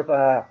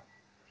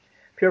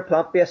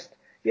plant-based,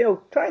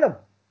 try them.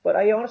 But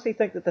I honestly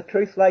think that the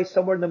truth lies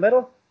somewhere in the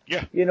middle.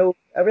 Yeah.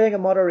 Everything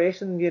in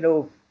moderation,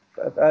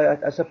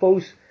 I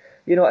suppose,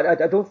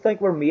 I don't think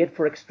we're made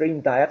for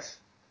extreme diets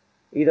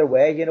either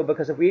way,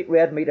 because if we eat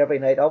red meat every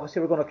night,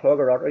 obviously we're going to clog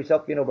our arteries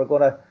up, we're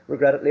going to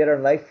regret it later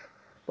in life.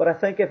 But I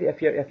think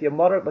if you're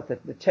moderate with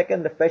the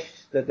chicken, the fish,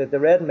 the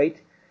red meat,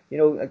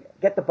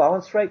 get the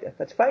balance right. If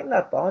it's finding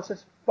that balance,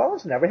 it's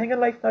balancing everything in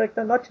life,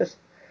 not just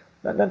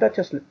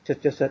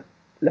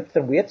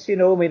lifting weights,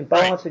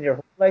 balancing your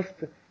home life,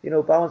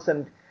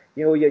 balancing,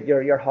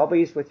 your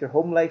hobbies with your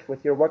home life,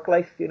 with your work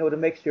life, to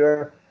make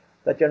sure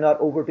that you're not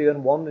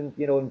overdoing one and,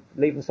 and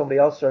leaving somebody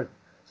else or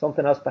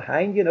something else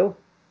behind,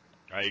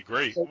 I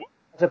agree. So,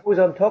 I suppose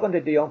I'm talking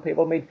to the young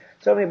people. One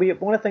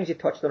of the things you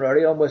touched on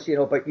earlier on was,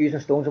 about using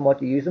stones and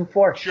what you use them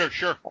for. Sure. I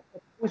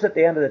suppose at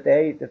the end of the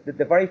day,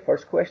 the very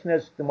first question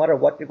is, no matter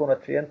what you're going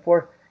to train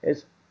for,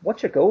 is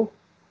what's your goal?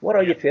 What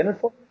are you training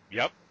for?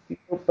 Yep.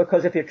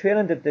 Because if you're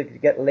training to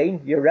get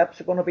lean, your reps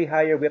are going to be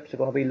high, your weights are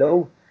going to be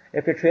low.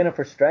 If you're training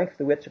for strength,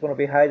 the weights are going to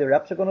be high, the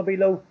reps are going to be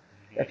low.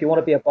 Mm-hmm. If you want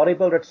to be a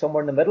bodybuilder, it's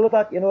somewhere in the middle of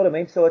that, you know what I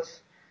mean? So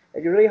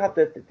you really have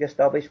to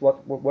establish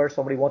where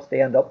somebody wants to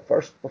end up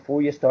first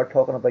before you start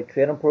talking about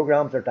training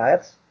programs or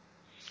diets.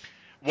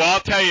 Well,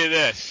 I'll tell you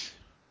this,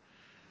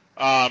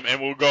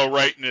 and we'll go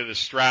right into the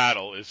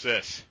straddle, is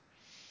this.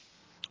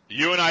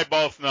 You and I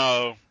both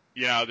know,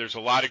 there's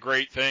a lot of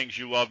great things.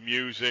 You love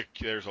music.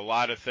 There's a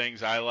lot of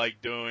things I like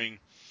doing.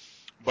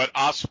 But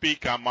I'll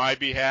speak on my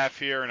behalf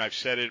here, and I've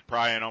said it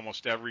probably in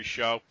almost every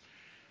show.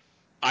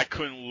 I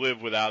couldn't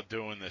live without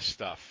doing this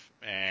stuff.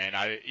 And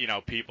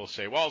people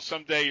say, well,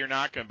 someday you're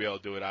not going to be able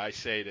to do it. I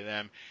say to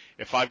them,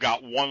 if I've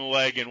got one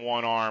leg and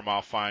one arm,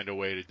 I'll find a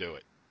way to do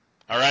it.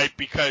 All right?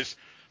 Because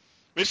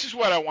this is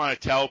what I want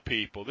to tell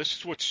people. This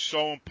is what's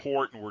so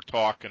important we're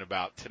talking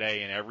about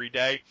today and every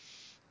day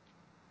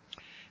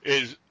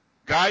is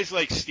guys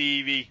like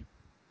Stevie,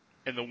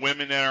 and the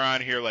women that are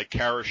on here, like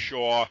Kara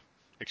Shaw,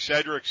 et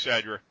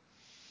cetera,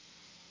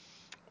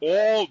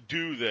 all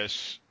do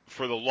this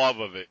for the love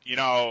of it.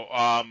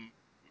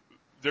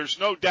 There's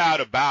no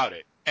doubt about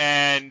it.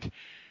 And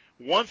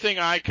one thing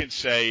I can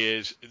say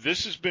is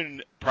this has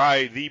been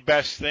probably the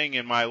best thing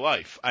in my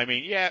life. I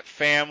mean, yeah,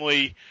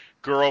 family,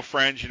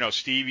 girlfriends,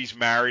 Stevie's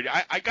married.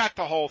 I got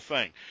the whole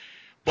thing.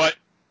 But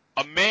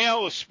a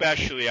male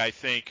especially, I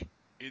think,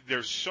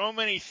 there's so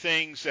many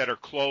things that are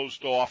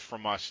closed off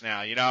from us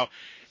now.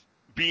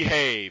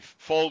 Behave,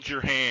 fold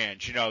your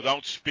hands,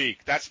 don't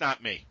speak. That's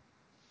not me.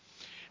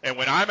 And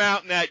when I'm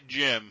out in that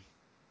gym,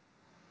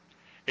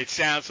 it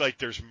sounds like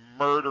there's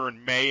murder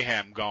and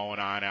mayhem going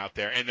on out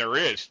there, and there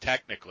is,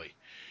 technically.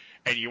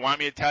 And you want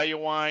me to tell you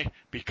why?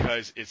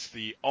 Because it's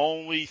the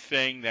only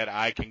thing that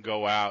I can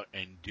go out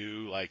and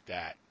do like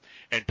that.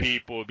 And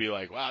people will be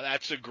like, wow,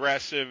 that's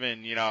aggressive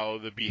and,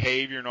 the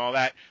behavior and all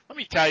that. Let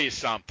me tell you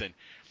something.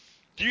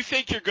 Do you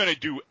think you're going to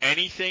do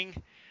anything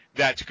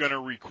that's going to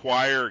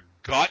require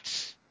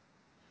guts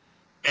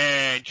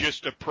and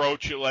just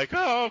approach it like,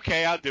 oh,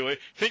 okay, I'll do it?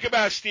 Think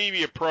about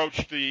Stevie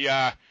approached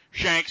the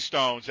Shanks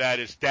stones at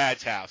his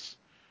dad's house,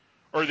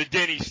 or the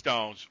Denny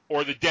stones,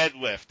 or the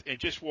deadlift, and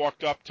just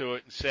walked up to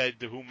it and said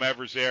to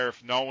whomever's there,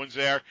 if no one's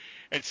there,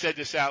 and said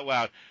this out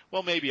loud,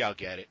 well, maybe I'll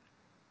get it.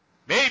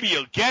 Maybe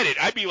you'll get it.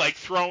 I'd be like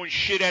throwing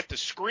shit at the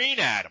screen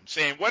at him,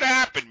 saying, what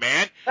happened,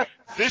 man?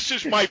 This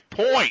is my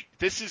point.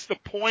 This is the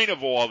point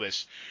of all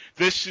this.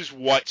 This is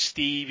what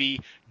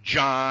Stevie,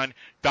 John,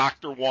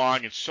 Dr.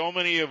 Wong, and so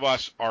many of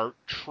us are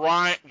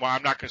trying. Well,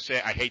 I'm not going to say,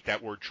 I hate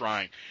that word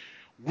trying.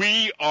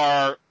 We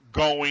are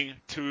going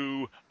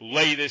to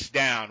lay this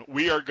down.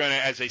 We are going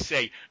to, as they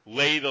say,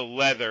 lay the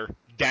leather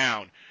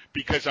down.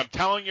 Because I'm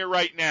telling you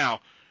right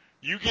now,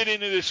 you get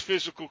into this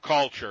physical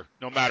culture,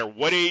 no matter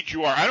what age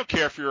you are. I don't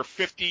care if you're a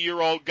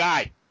 50-year-old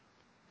guy.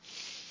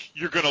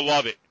 You're going to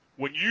love it.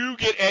 When you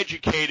get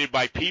educated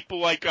by people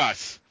like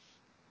us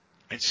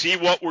and see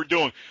what we're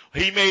doing.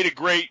 He made a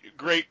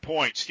great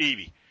point,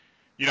 Stevie.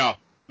 The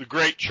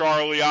great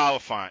Charlie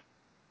Oliphant,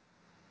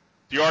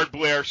 the Art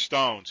Blair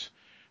Stones.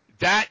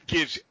 That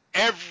gives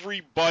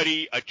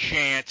everybody a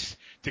chance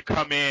to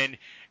come in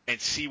and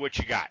see what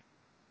you got.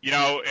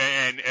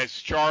 And as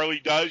Charlie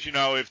does,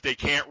 if they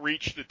can't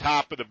reach the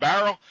top of the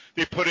barrel,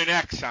 they put an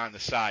X on the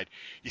side.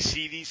 You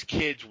see these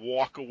kids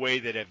walk away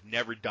that have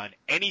never done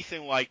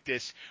anything like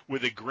this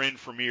with a grin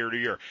from ear to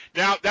ear.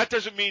 Now, that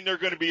doesn't mean they're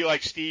going to be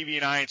like Stevie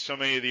and I and so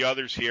many of the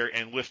others here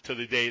and live to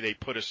the day they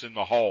put us in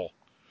the hole.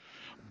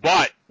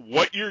 But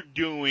what you're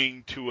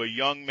doing to a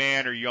young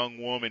man or young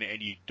woman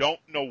and you don't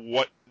know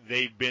what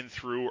they've been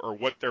through or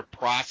what they're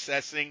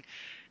processing,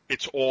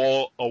 it's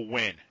all a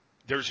win.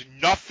 There's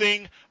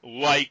nothing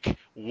like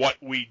what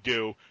we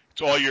do.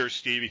 It's all yours,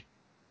 Stevie.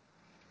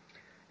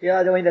 Yeah,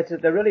 I mean,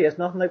 there really is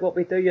nothing like what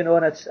we do,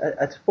 and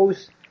I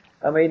suppose,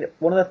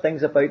 one of the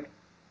things about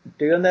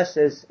doing this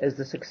is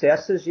the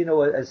successes,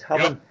 is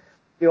having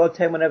the odd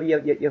time whenever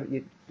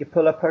you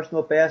pull a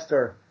personal best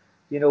or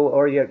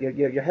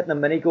you're hitting a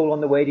mini goal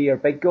on the way to your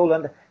big goal.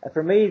 And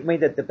for me,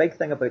 that the big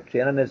thing about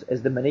training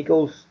is the mini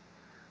goals.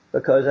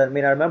 Because, I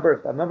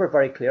remember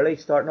very clearly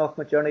starting off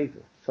my journey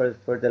for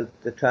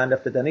the try and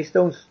lift the Denny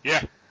stones.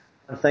 Yeah.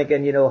 I'm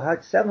thinking,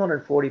 had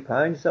 740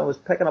 pounds, I was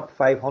picking up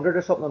 500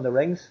 or something on the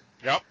rings.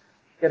 Yep.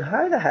 And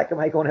how the heck am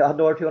I going to add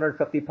another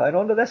 250 pound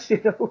onto this,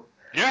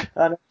 Yeah.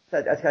 And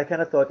I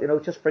kind of thought,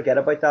 just forget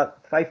about that.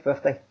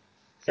 550,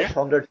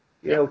 600,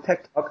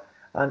 tick-tock.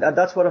 And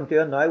that's what I'm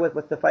doing now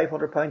with the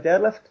 500 pound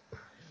deadlift.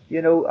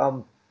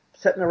 I'm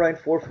sitting around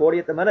 440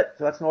 at the minute,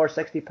 so that's another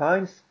 60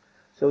 pounds.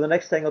 So the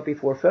next thing will be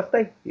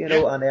 450,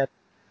 and then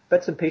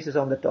bits and pieces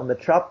on the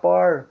trap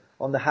bar,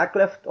 on the hack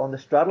lift, on the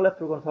straddle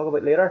lift we're going to talk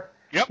about later.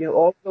 Yep.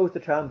 All those to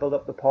try and build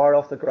up the power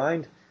off the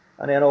ground,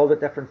 and then all the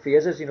different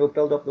phases,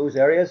 build up those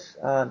areas,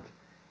 and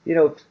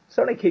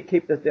certainly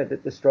keep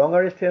the strong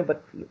areas trained,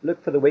 but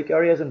look for the weak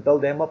areas and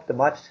build them up to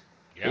match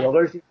the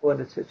others.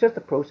 And it's just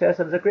a process,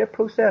 and it's a great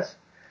process.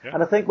 Yeah.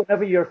 And I think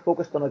whenever you're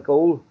focused on a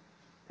goal,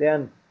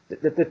 then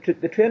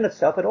the training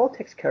itself, it all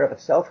takes care of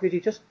itself, because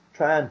you just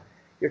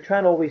you're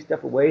trying all these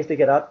different ways to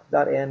get at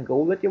that end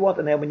goal that you want,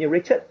 and then when you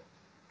reach it,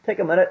 take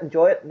a minute,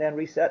 enjoy it, and then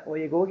reset, and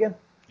away you go again.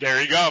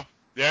 There you go.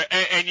 There,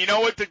 and you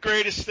know what the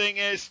greatest thing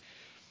is?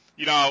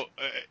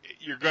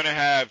 You're going to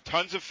have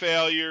tons of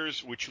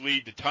failures, which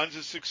lead to tons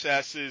of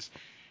successes,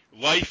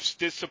 life's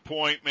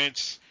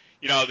disappointments.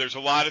 There's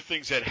a lot of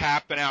things that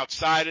happen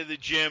outside of the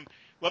gym.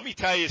 Let me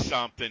tell you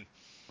something.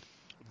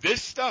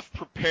 This stuff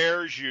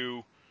prepares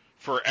you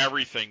for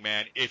everything,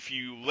 man. If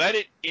you let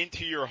it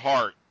into your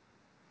heart,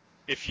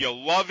 if you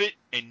love it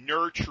and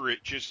nurture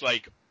it, just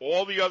like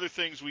all the other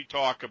things we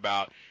talk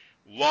about,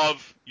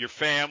 love your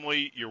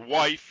family, your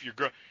wife, your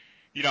girl,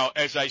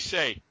 as I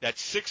say, that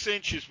 6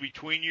 inches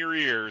between your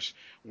ears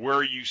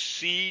where you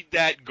seed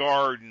that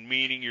garden,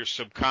 meaning your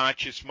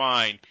subconscious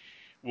mind,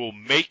 will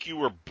make you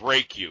or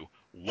break you.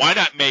 Why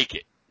not make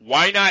it?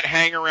 Why not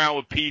hang around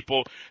with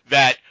people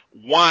that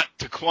want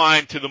to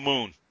climb to the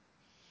moon?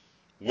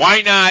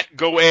 Why not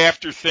go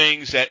after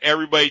things that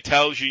everybody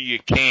tells you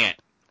can't?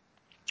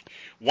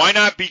 Why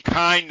not be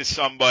kind to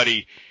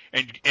somebody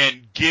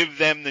and give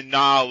them the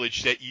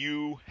knowledge that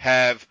you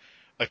have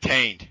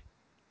attained?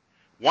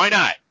 Why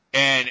not?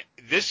 And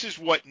this is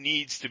what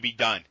needs to be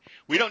done.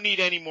 We don't need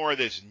any more of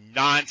this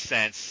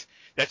nonsense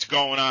that's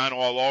going on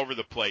all over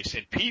the place.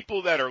 And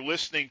people that are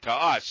listening to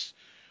us,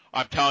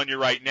 I'm telling you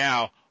right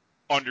now,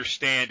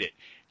 understand it.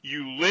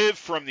 You live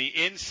from the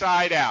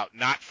inside out,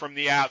 not from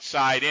the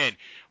outside in.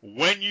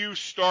 When you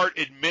start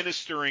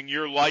administering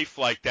your life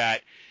like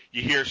that,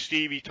 you hear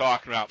Stevie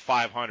talking about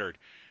 500,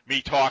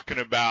 me talking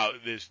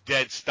about this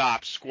dead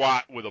stop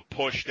squat with a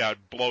push that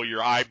would blow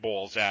your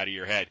eyeballs out of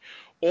your head.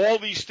 All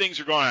these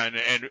things are going on,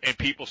 and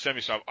people send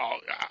me stuff. Oh,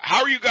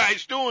 how are you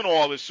guys doing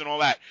all this and all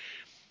that?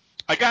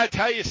 I got to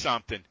tell you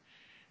something.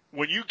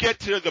 When you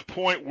get to the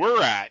point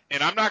we're at,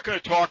 and I'm not going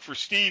to talk for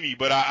Stevie,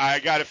 but I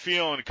got a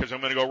feeling because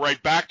I'm going to go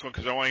right back to him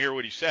because I want to hear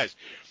what he says.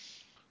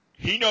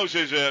 He knows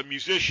as a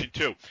musician,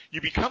 too, you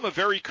become a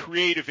very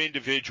creative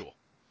individual.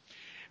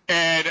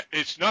 And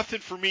it's nothing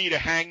for me to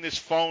hang this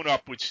phone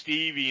up with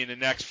Stevie in the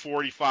next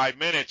 45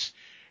 minutes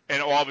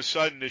and all of a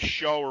sudden this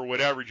show or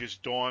whatever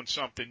just dawns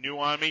something new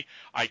on me.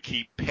 I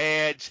keep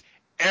pads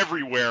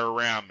everywhere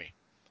around me.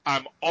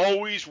 I'm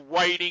always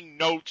writing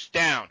notes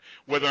down,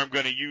 whether I'm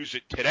going to use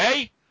it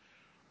today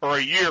or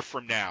a year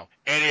from now.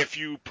 And if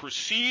you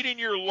proceed in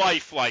your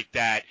life like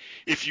that,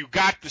 if you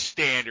got the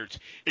standards,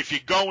 if you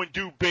go and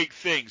do big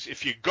things,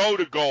 if you go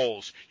to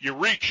goals, you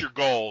reach your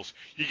goals,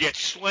 you get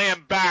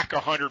slammed back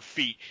 100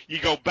 feet, you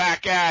go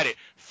back at it,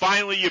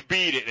 finally you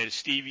beat it, and as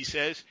Stevie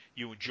says,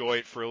 you enjoy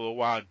it for a little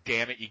while, and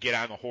damn it, you get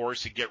on the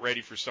horse and get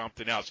ready for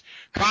something else.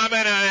 Comment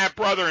on that,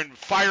 brother, and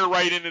fire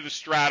right into the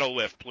straddle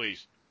lift,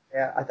 please.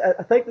 Yeah,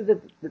 I think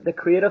that the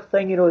creative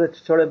thing,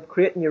 that's sort of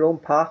creating your own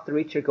path to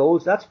reach your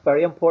goals, that's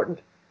very important.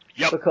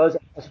 Yep. Because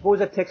I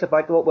suppose it takes it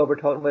back to what we were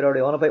talking about early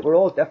on about we're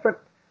all different,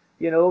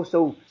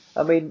 so,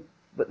 I mean,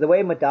 the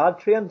way my dad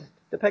trained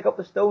to pick up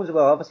the stones,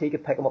 well, obviously he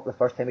could pick them up the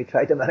first time he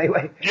tried them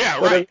anyway. Yeah,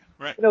 but,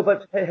 right.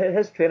 But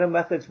his training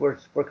methods were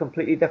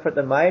completely different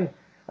than mine.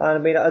 And I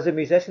mean, as a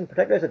musician,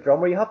 particularly as a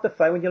drummer, you have to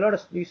find, when you learn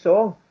a new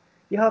song,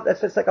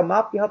 it's like a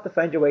map, you have to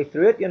find your way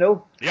through it,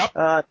 Yep.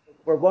 And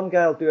where one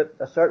guy will do it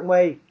a certain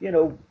way,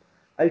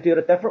 I'll do it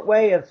a different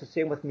way, and it's the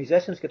same with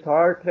musicians,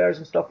 guitar players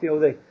and stuff,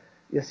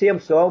 the same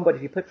song, but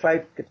if you put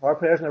 5 guitar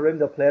players in a room,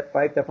 they'll play it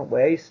 5 different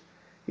ways.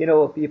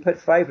 If you put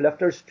 5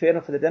 lifters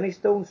training for the Denny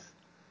Stones,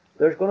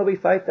 there's going to be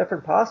 5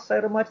 different paths,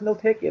 I'd imagine they'll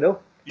take,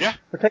 Yeah.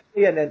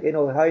 Particularly in,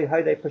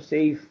 how they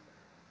perceive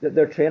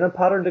their training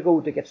pattern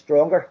to get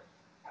stronger,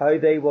 how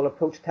they will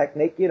approach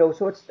technique,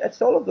 so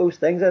it's all of those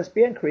things, and it's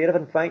being creative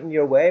and finding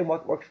your way and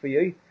what works for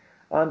you.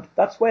 And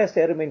that's why I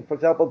said, for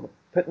example,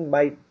 putting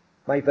my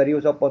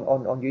videos up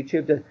on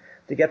YouTube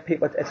to get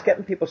people, it's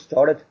getting people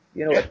started,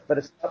 but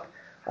it's not.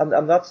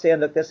 I'm not saying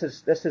that this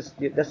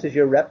is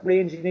your rep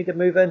range you need to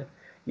move in.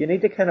 You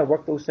need to kind of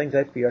work those things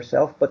out for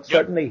yourself, but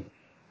certainly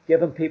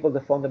giving people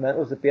the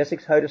fundamentals, the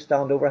basics, how to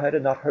stand over, how to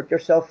not hurt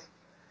yourself,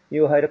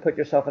 how to put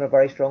yourself in a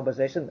very strong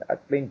position. I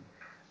mean,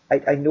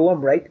 I know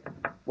I'm right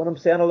when I'm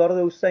saying a lot of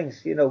those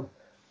things,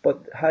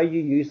 but how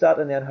you use that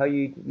and then how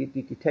you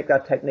take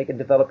that technique and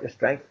develop your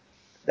strength,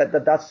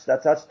 that's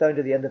down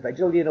to the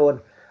individual,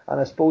 and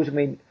I suppose,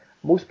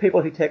 most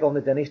people who take on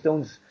the Denny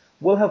Stones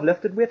will have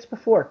lifted weights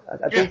before.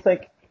 I don't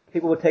think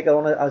people would take it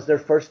on as their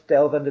first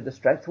delve into the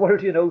strength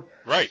world,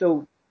 Right.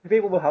 So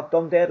people will have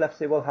done deadlifts.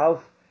 They will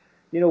have,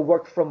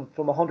 worked from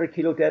a 100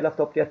 kilo deadlift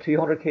up to a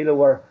 200 kilo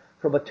or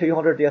from a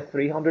 200 to a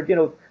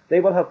 300. They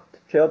will have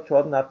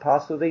trodden that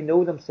path, so they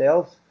know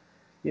themselves,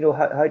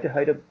 how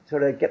to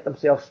sort of get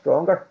themselves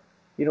stronger,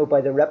 by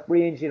the rep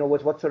range,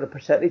 what sort of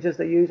percentages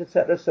they use,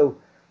 etc. So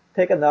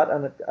taking that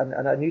and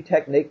a new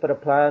technique, but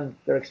applying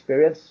their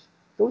experience,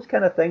 those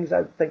kind of things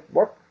I think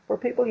work for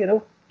people,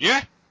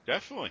 Yeah,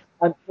 definitely.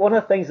 And one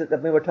of the things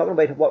that we were talking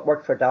about, what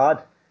worked for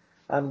Dad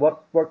and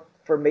what worked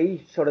for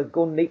me, sort of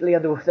going neatly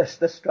into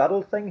this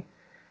straddle thing,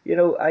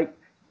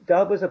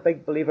 Dad was a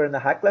big believer in the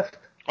hack lift.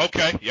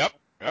 Okay, yep.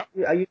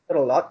 I used it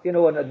a lot, in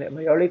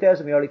my early days,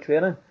 in my early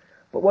training.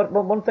 But one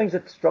of the things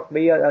that struck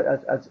me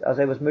as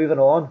I was moving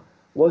on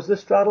was the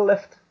straddle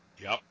lift.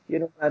 Yep.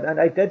 And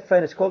I did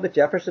find it's called the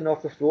Jefferson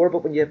off the floor,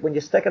 but when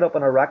you stick it up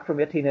on a rack from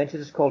 18 inches,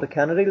 it's called a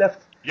Kennedy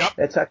lift. Yep.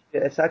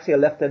 It's actually a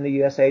lift in the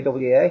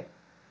USAWA.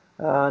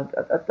 And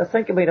I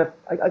think,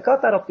 I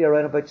got that up there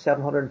around about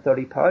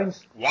 730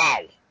 pounds. Wow.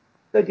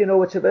 But,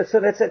 it's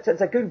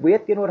a good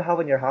weight, to have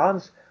in your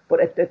hands, but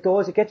it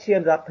gets you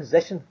into that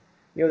position,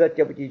 that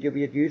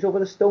you'd use over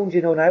the stones,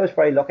 and I was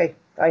very lucky.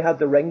 I had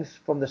the rings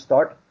from the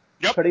start.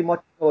 Yep. Pretty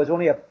much, it was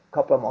only a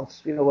couple of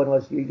months, when I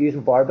was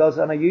using barbells,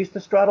 and I used the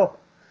straddle.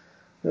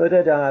 I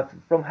did,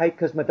 from height,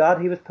 because my dad,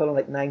 he was pulling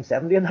like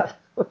 970 in that.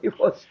 He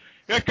was.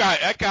 That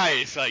guy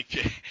is like,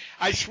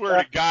 I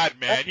swear to God,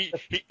 man, he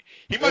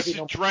must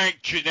have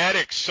drank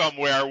genetics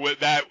somewhere with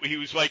that. He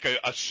was like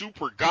a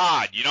super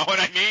god, you know what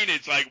I mean?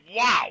 It's like,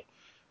 wow.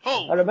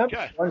 Holy I remember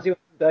God. once he was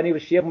down, he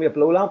was shaving with a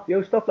blow lamp,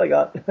 stuff like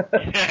that.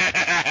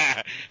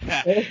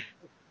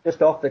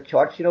 Just off the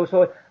charts,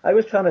 so I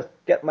was trying to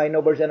get my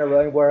numbers in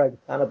around where I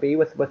kind of be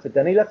with the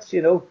Denny lifts,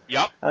 Yep.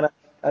 And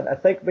I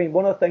think, I mean,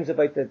 one of the things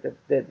about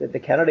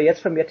the Kennedy, it's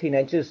from 18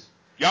 inches.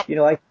 Yep. You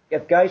know,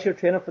 if guys are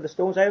training for the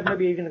stones, I would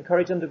maybe even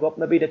encourage them to go up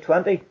maybe to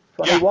 20,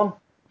 21.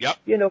 Yeah. Yep.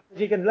 You know, 'cause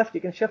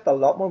you can shift a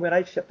lot more. When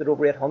I shifted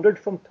over 800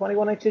 from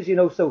 21 inches, you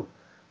know, so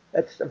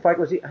it's, in fact,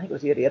 I think it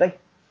was 880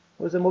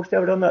 was the most I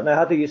ever done that. And I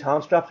had to use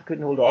hand straps, I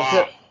couldn't hold on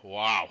to it.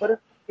 Wow.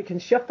 But you can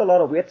shift a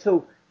lot of weight.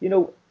 So, you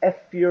know, if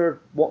you're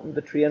wanting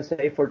to train,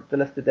 say, to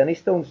lift the Denny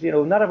stones, you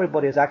know, not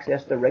everybody has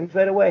access to rings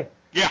right away.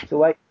 Yeah.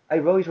 So I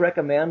always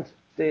recommend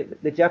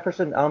the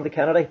Jefferson and the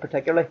Kennedy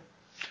particularly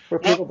for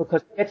people,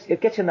 because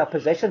it gets you in that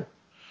position.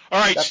 All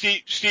right,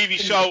 Stevie,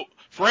 so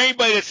for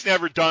anybody that's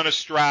never done a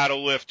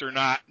straddle lift or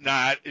not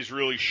is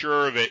really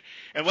sure of it,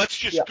 and let's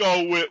just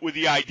go with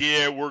the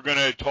idea we're going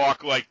to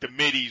talk like the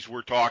middies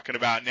we're talking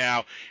about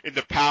now in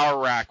the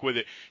power rack with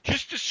it.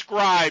 Just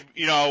describe,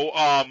 you know,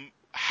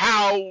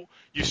 how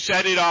you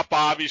set it up.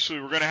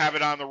 Obviously, we're going to have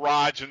it on the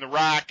rods in the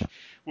rack.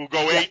 We'll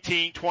go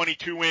 18,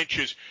 22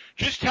 inches.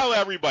 Just tell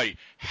everybody,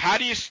 how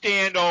do you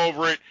stand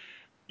over it?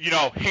 You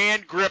know,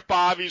 hand grip,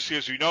 obviously,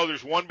 as we know,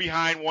 there's one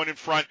behind, one in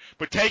front,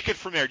 but take it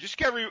from there. Just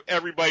give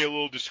everybody a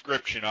little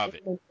description of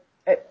it.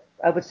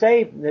 I would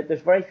say that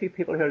there's very few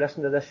people who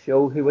listen to this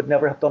show who would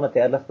never have done a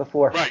deadlift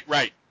before.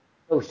 Right.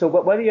 So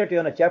whether you're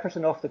doing a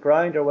Jefferson off the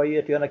ground or whether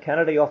you're doing a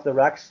Kennedy off the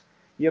racks,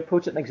 you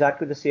approach it in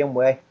exactly the same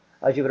way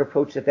as you would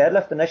approach the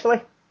deadlift initially.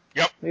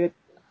 Yep.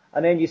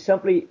 And then you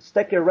simply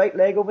stick your right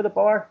leg over the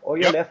bar or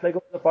your left leg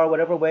over the bar,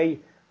 whatever way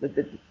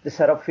the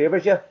setup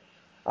favours you.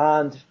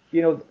 And,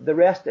 you know, the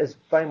rest is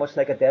very much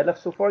like a deadlift.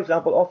 So, for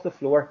example, off the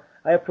floor,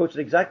 I approach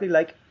it exactly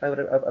like I would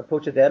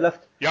approach a deadlift.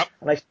 Yep.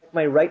 And I stick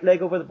my right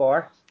leg over the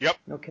bar. Yep.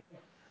 Okay.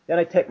 Then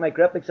I take my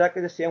grip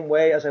exactly the same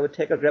way as I would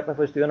take a grip if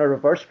I was doing a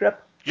reverse grip.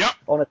 Yep.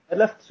 On a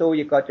deadlift. So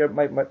you've got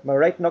my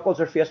right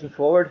knuckles are facing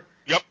forward.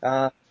 Yep.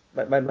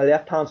 My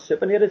left hand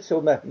supinated,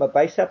 so my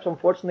biceps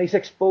unfortunately is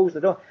exposed.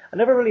 I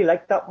never really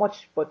liked that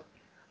much, but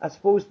I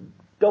suppose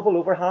double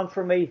overhand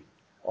for me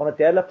on a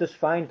deadlift is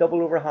fine,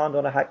 double overhand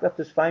on a hack lift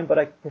is fine, but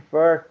I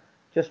prefer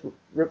just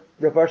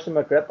reversing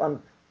my grip, and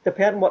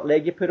depending what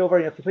leg you put over,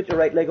 if you put your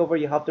right leg over,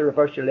 you have to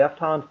reverse your left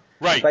hand.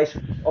 Right.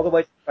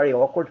 Otherwise it's very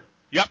awkward.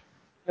 Yep.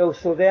 You know,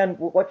 so then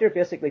what you're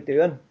basically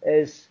doing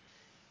is,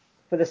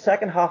 for the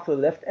second half of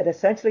the lift, it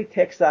essentially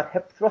takes that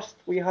hip thrust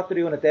we have to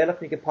do on a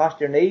deadlift, and you can pass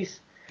your knees.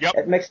 Yep.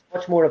 It makes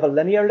much more of a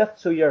linear lift,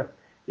 so you're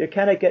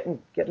kind of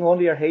getting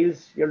onto your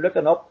heels, you're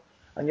looking up,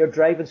 and you're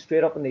driving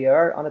straight up in the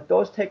air, and it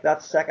does take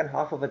that second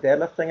half of a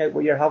deadlift thing out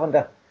where you're having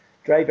to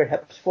drive your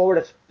hips forward.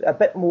 It's a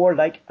bit more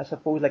like, I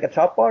suppose, like a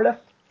trap bar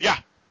lift. Yeah.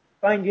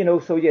 Fine, you know,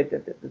 so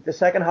the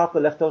second half of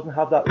the lift doesn't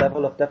have that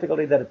level of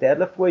difficulty that a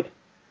deadlift would,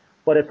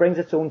 but it brings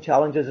its own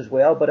challenges as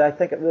well. But I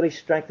think it really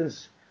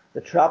strengthens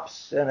the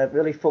traps, and it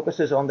really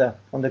focuses on the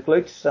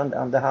glutes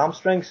and the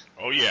hamstrings.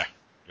 Oh yeah.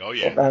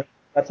 And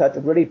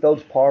it really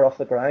builds power off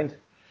the ground.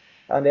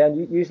 And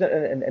then using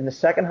it in the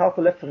second half of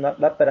the lift from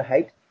that bit of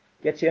height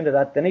gets you into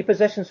that Denny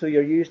position, so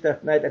you're used to,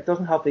 now it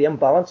doesn't have the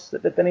imbalance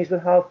that the Denny's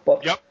would have,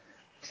 but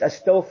I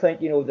still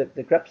think, you know, that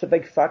the grip's a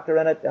big factor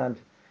in it, and,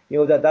 you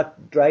know,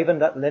 that driving,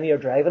 that linear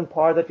driving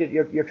power that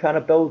you're trying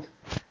to build,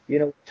 you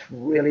know, it's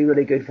really,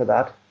 really good for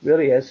that.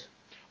 Really is.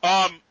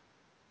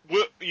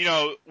 You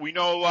know, we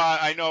know a lot,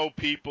 I know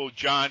people,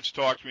 John's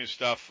talked to me and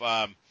stuff,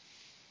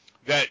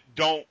 that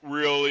don't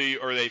really,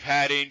 or they've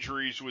had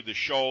injuries with the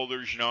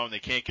shoulders, you know, and they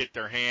can't get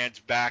their hands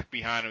back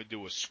behind them to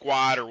do a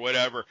squat or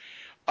whatever.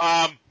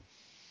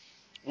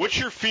 What's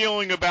your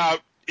feeling about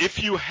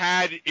if you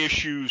had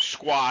issues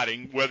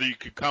squatting, whether you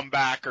could come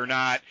back or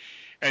not,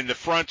 and the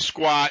front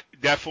squat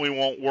definitely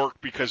won't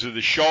work because of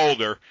the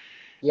shoulder.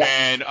 Yeah.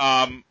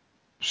 And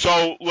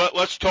so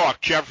let's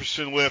talk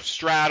Jefferson lift,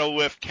 Straddle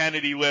lift,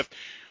 Kennedy lift.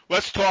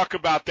 Let's talk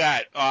about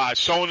that.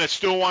 Someone that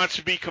still wants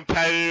to be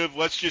competitive,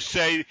 let's just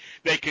say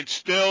they can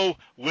still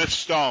lift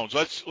stones.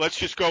 Let's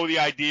just go with the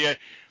idea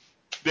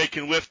they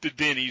can lift the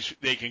dinnies,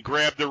 they can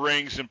grab the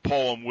rings and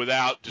pull them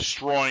without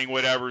destroying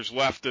whatever's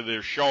left of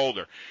their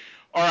shoulder.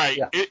 All right,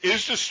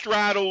 is the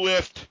straddle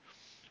lift,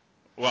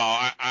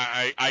 well,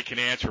 I can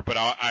answer, but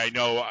I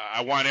know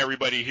I want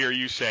everybody to hear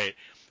you say it.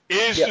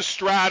 Is the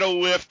straddle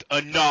lift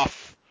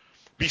enough,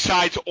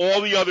 besides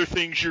all the other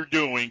things you're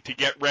doing to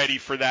get ready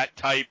for that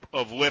type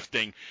of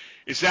lifting?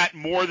 Is that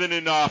more than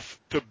enough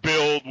to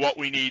build what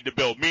we need to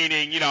build?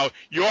 Meaning, you know,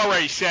 you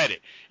already said it.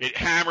 It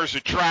hammers the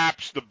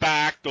traps, the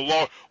back, the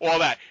lower, all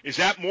that. Is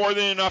that more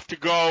than enough to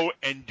go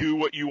and do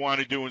what you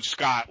want to do in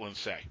Scotland,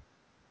 say?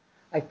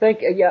 I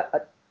think,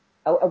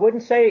 I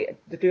wouldn't say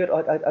to do it.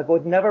 I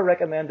would never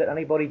recommend that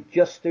anybody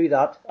just do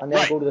that and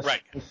then go to the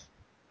stones.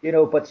 You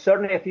know, but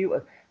certainly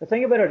the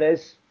thing about it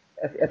is,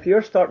 if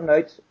you're starting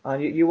out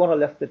and you want to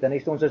lift the Denny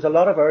stones, there's a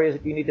lot of areas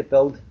that you need to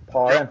build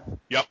power in.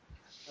 Yep.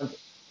 And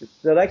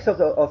the likes of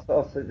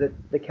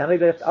the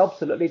Kennedy lift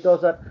absolutely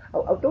does that.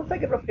 I don't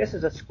think it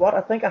replaces a squat.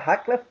 I think a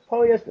hack lift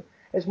probably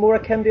is more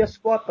akin to a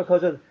squat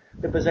because of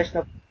the position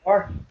of the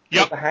bar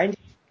behind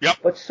you. Yep.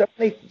 But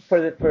certainly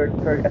for if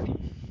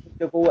you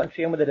to go and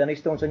train with the Denny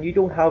stones and you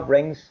don't have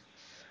rings,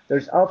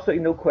 there's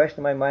absolutely no question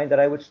in my mind that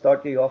I would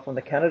start you off on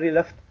the Kennedy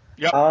lift.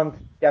 Yep.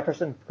 and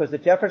Jefferson, because the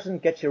Jefferson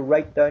gets you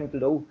right down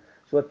below.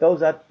 So it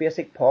builds that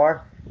basic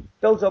power,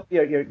 builds up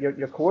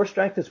your core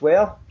strength as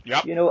well.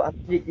 Yep. And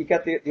you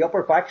get the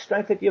upper back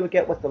strength that you would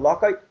get with the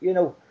lockout,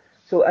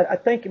 So I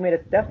think,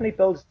 it definitely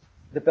builds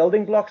the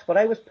building blocks, but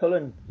I was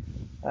pulling,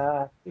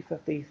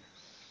 350,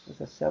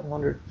 was it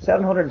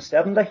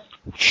 770?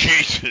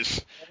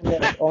 Jesus.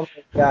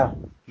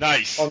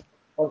 Nice.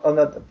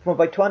 From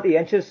about 20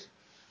 inches.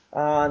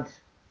 And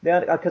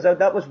then, because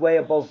that was way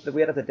above the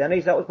weight of the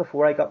Denny's, that was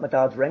before I got my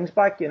dad's rings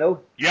back, Yep.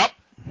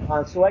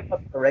 And so I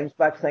got the rings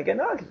back thinking,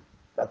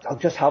 I'll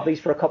just have these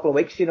for a couple of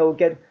weeks,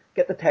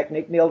 get the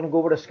technique nailed and go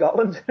over to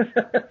Scotland.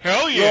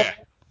 Hell yeah.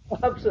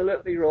 Wrong.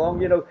 Absolutely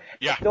wrong,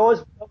 Yeah.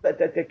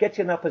 It gets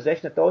you in that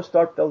position. It does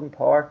start building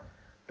power,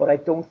 but I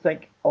don't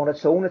think on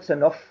its own it's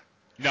enough.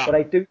 No. But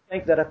I do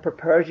think that it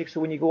prepares you. So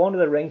when you go onto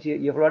the rings,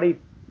 you've already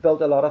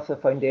built a lot of the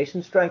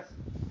foundation strength.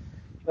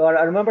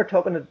 I remember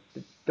talking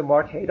to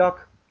Mark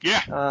Haydock.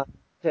 Yeah.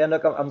 Saying,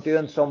 look, I'm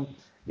doing some,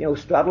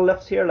 straddle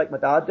lifts here like my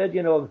dad did,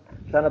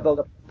 trying to build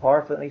up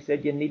power for it. And he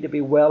said, you need to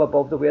be well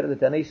above the weight of the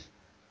Denny's.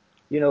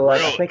 Really?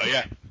 I think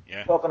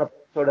yeah. talking about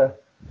sort of,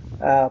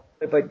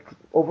 about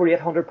over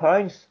 800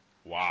 pounds.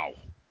 Wow.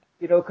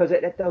 Because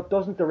it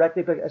doesn't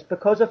directly, it's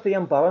because of the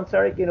imbalance,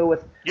 Eric,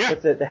 with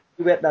the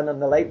heavy weight and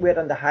the light weight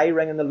and the high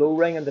ring and the low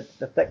ring and the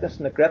thickness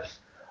and the grips.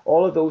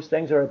 All of those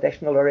things are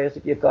additional areas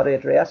that you've got to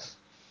address.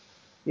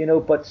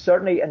 But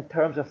certainly in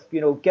terms of,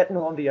 getting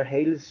onto your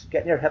heels,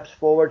 getting your hips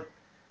forward,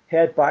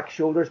 head back,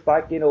 shoulders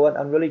back,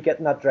 and really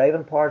getting that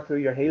driving power through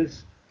your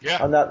heels.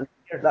 Yeah. And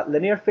that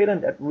linear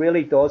feeling, it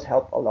really does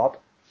help a lot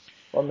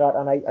on that.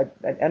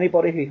 And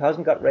anybody who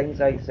hasn't got rings,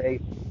 I say,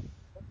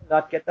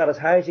 get that as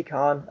high as you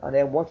can. And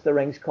then once the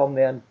rings come,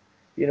 then,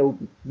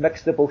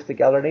 mix the both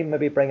together and even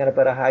maybe bring in a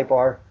bit of high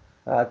bar,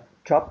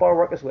 trap bar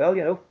work as well,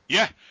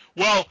 Yeah.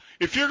 Well,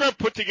 if you're going to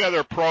put together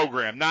a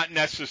program, not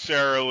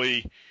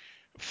necessarily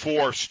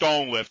for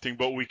stone lifting,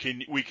 but we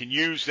can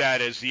use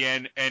that as the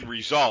end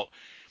result.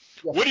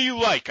 Yes. What do you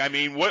like? I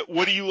mean, what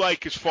do you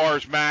like as far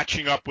as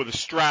matching up with a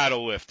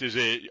straddle lift? Is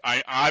it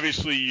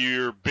obviously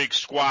you're a big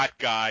squat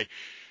guy,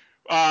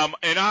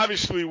 and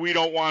obviously we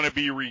don't want to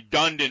be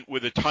redundant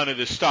with a ton of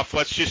this stuff.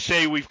 Let's just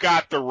say we've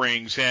got the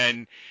rings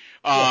and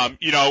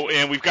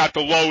and we've got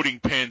the loading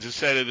pins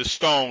instead of the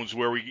stones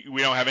where we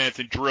don't have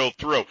anything drilled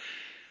through.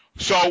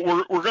 So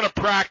we're going to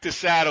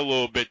practice that a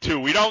little bit too.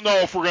 We don't know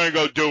if we're going to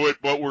go do it,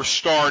 but we're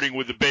starting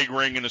with the big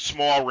ring and a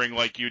small ring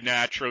like you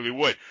naturally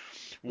would.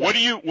 What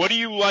do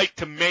you like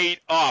to mate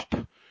up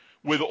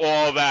with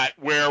all that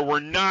where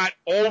we're not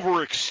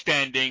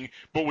overextending,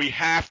 but we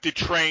have to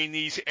train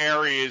these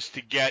areas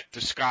to get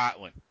to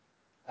Scotland?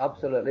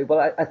 Absolutely.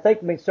 Well, I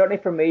think,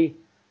 certainly for me,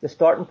 the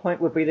starting point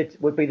would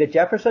be the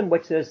Jefferson,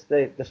 which is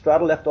the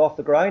straddle lift off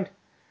the ground,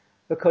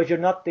 because you're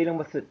not dealing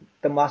with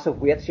the massive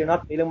weights. You're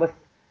not dealing with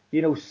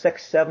 600,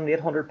 700,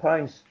 800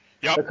 pounds.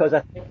 Yep. Because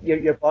I think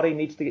your body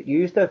needs to get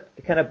used to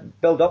kind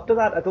of build up to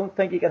that. I don't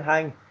think you can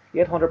hang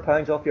 800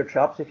 pounds off your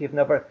traps if you've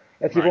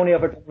only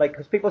ever done,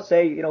 because people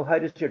say, how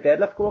does your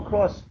deadlift go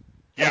across?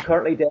 Yeah. I'm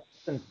currently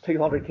deadlifting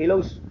 200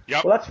 kilos.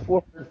 Yep. Well, that's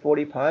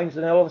 440 pounds,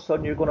 and then all of a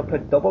sudden you're going to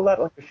put double that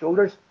on your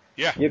shoulders.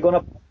 Yeah. You're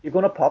going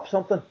to pop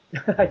something.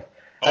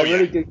 I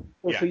really do.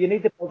 So you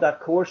need to build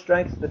that core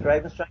strength, the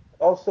driving strength.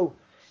 But also,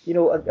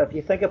 if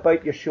you think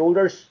about your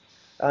shoulders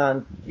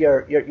and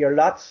your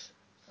lats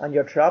and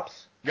your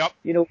traps, yep.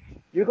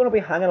 You're going to be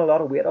hanging a lot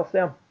of weight off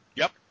them.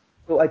 Yep.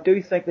 So I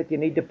do think that you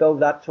need to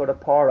build that sort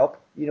of power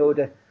up,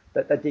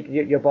 that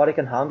your body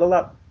can handle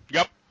that.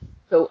 Yep.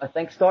 So I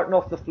think starting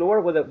off the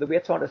floor where the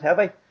weights aren't as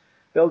heavy,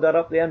 build that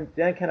up, then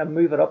kind of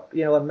move it up,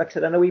 and mix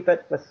it in a wee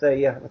bit with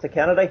the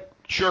Kennedy.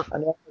 Sure.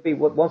 And then maybe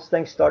once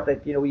things start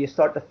that, you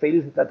start to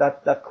feel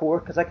that core,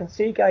 because I can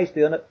see guys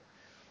doing it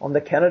on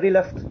the Kennedy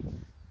lift.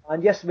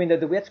 And yes,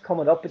 the weight's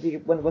coming up, but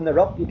when they're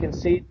up, you can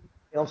see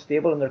they're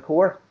unstable in their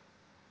core,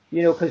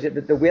 because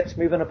the weight's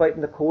moving about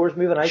and the core's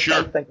moving. Sure.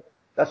 I think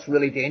that's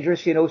really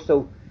dangerous,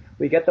 so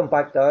we get them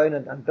back down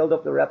and build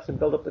up the reps and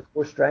build up the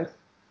core strength.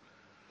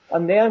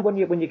 And then when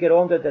you get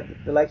on to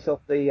the likes of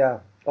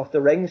the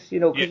rings, because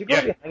you're going to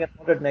be hanging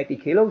 190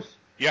 kilos,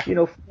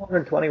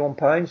 421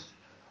 pounds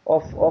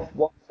off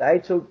one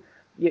side. So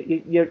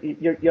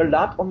your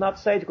lat on that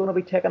side is going to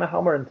be taking a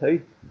hammer in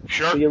two.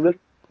 Sure. So you really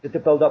need to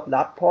build up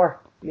lat power,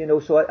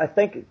 So I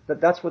think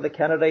that's where the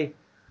Kennedy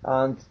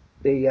and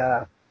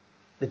the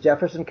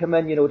Jefferson come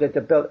in,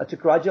 to build. It's a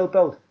gradual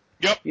build.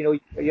 Yep. You're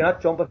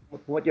not jumping from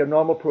what your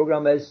normal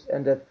program is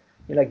into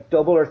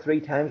double or three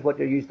times what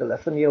you're used to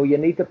lifting. You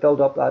need to build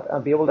up that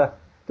and be able to,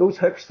 those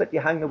hooks that you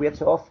hang the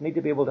weights off, need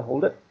to be able to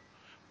hold it.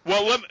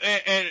 Well,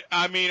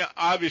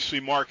 obviously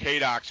Mark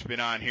Haydock's been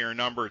on here a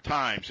number of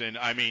times, and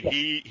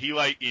he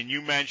and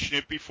you mentioned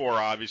it before,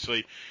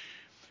 obviously,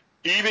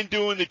 even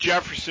doing the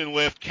Jefferson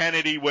lift,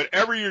 Kennedy,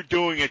 whatever you're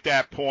doing at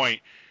that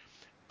point,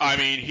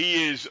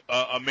 he is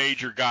a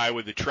major guy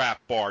with the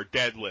trap bar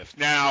deadlift.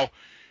 Now,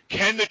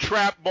 can the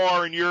trap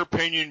bar, in your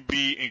opinion,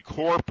 be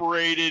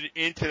incorporated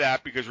into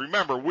that? Because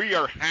remember, we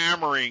are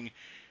hammering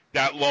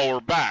that lower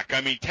back.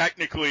 I mean,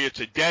 technically it's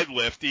a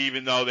deadlift,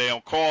 even though they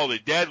don't call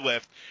it a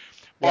deadlift.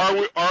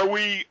 Yeah. Are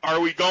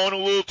we going a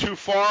little too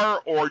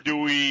far, or do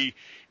we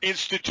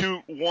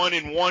institute one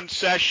in one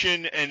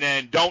session and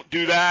then don't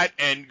do that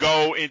and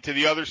go into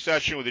the other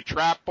session with a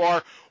trap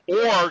bar?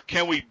 Or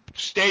can we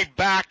stay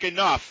back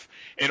enough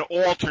and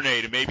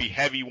alternate it? Maybe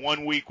heavy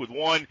one week with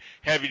one,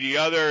 heavy the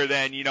other,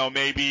 then,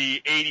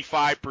 maybe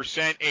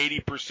 85%,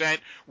 80%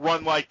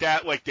 run like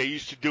that, like they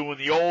used to do in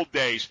the old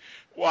days.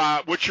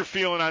 What's your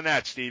feeling on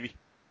that, Stevie?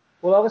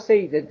 Well,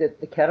 obviously,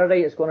 the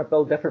Kennedy is going to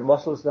build different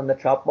muscles than the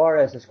trap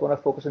bar is. It's going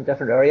to focus on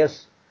different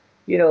areas.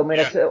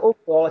 It's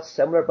overall it's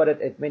similar, but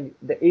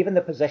even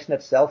the position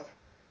itself,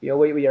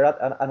 where you're at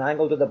an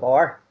angle to the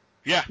bar,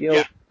 that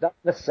in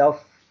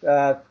itself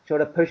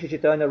sort of pushes you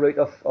down the route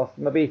of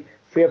maybe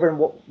favouring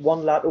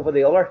one lat over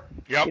the other.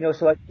 Yep.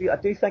 So I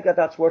do think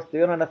that's worth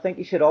doing, and I think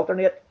you should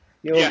alternate.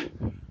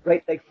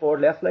 Right leg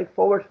forward, left leg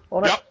forward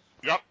on it.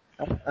 Yep.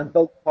 And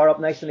build the bar up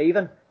nice and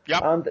even.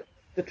 Yep. And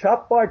the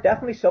trap bar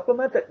definitely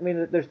supplement it. I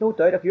mean, there's no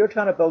doubt if you're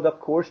trying to build up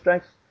core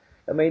strength,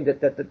 I mean,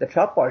 the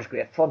trap bar is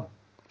great fun.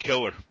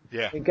 Killer,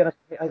 yeah.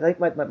 I think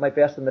my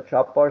best in the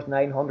trap bar is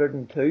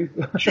 902.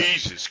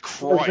 Jesus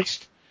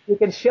Christ. You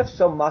can shift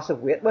some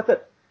massive weight with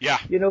it. Yeah.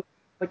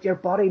 But your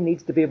body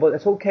needs to be able,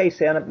 it's okay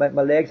saying it,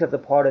 my legs have the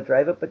power to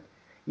drive it, but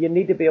you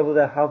need to be able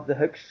to have the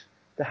hooks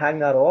to hang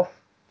that off.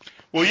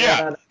 Well,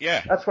 yeah.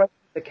 That's why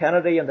the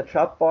Kennedy and the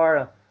trap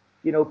bar,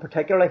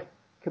 particularly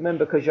come in,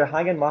 because you're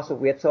hanging massive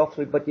weights off,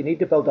 but you need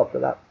to build up to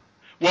that.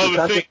 Well,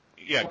 go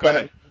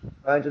ahead.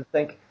 And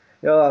think,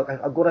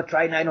 I'm going to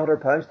try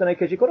 900 pounds tonight,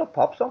 because you're going to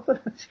pop something.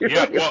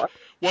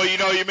 Well,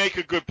 you make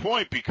a good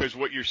point, because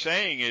what you're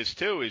saying is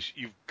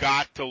you've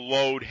got to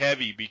load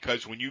heavy,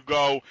 because when you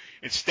go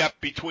and step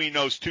between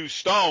those two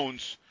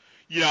stones,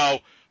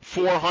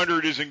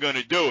 400 isn't going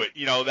to do it.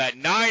 That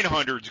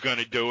 900 is going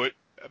to do it,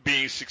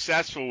 being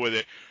successful with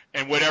it.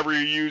 And whatever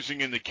you're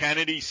using in the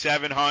Kennedy,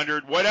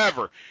 700,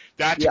 whatever,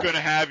 that's going to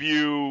have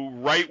you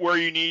right where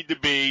you need to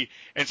be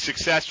and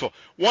successful.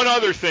 One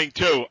other thing,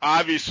 too,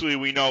 obviously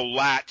we know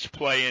lats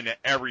play into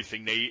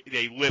everything.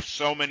 They lift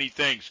so many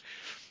things.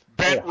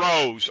 Bent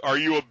rows, are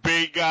you a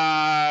big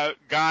guy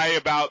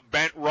about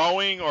bent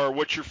rowing, or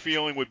what's your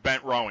feeling with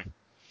bent rowing?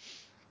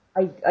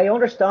 I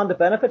understand the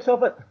benefits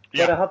of it,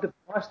 but I have to be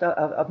honest,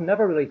 I've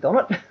never really done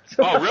it.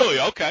 Oh, really?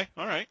 Okay.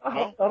 All right.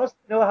 Honest,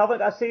 I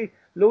haven't. I see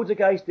loads of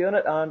guys doing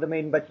it, and I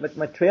mean,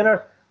 my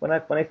trainer, when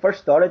I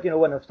first started,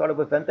 when I started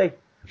with Vinty,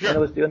 when I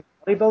was doing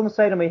the bodybuilding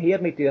side, I mean, he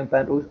had me doing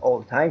bent rows all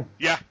the time.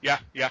 Yeah.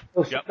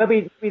 So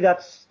maybe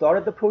that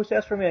started the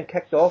process for me and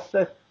kicked off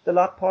the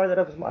lat power that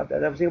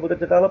I was able to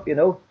develop,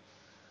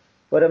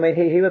 But I mean,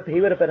 he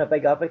would have been a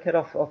big advocate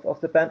of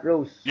the bent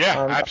rows.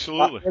 Yeah,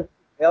 absolutely.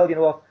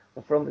 Well,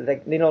 from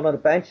like kneeling on a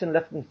bench and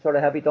lifting sort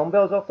of heavy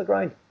dumbbells off the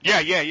ground. Yeah.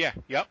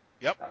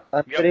 Yep.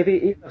 But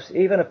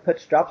even if put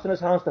straps in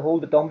his hands to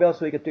hold the dumbbells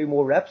so he could do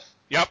more reps.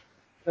 Yep.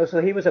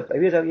 So he was a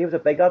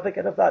big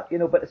advocate of that,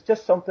 But it's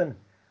just something,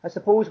 I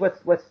suppose,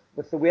 with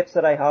the weights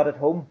that I had at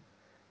home,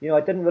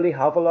 I didn't really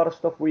have a lot of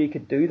stuff where you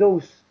could do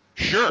those.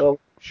 Sure. So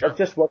I was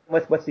just working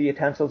with the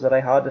utensils that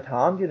I had at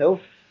hand,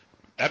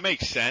 That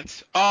makes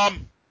sense.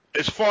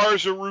 As far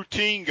as a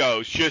routine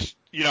goes, just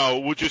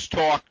we'll just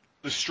talk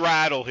the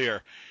straddle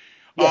here.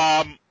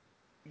 Yeah.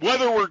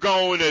 Whether we're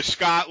going to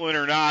Scotland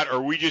or not, or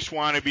we just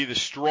want to be the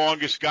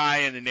strongest guy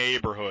in the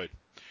neighborhood.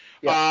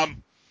 Yeah.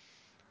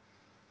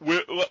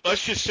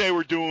 Let's just say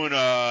we're doing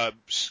a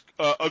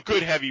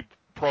good heavy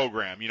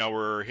program.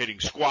 We're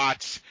hitting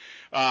squats,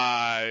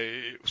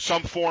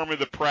 some form of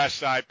the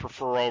press. I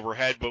prefer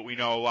overhead, but we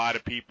know a lot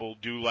of people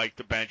do like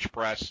the bench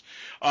press.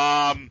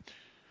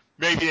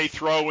 Maybe they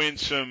throw in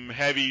some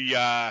heavy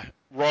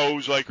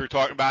rows like we're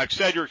talking about, et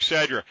cetera, et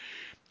cetera.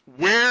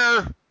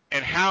 Where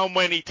and how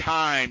many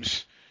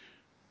times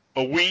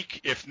a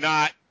week, if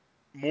not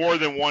more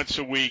than once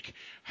a week,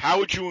 how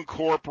would you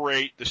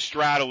incorporate the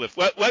straddle lift?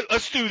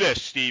 Let's do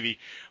this, Stevie.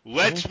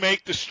 Let's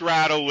make the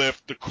straddle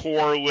lift the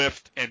core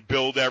lift and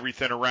build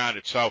everything around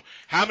it. So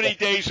how many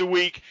days a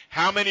week,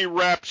 how many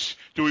reps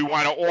do we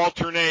want to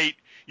alternate,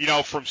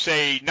 from,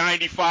 say,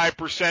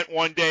 95%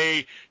 one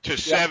day to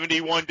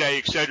 70 one day,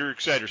 et cetera,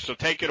 et cetera. So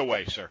take it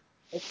away, sir.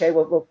 Okay,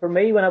 well, for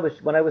me, when I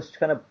was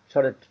kind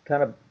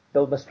of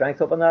build my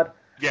strength up on that,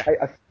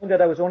 I found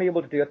that I was only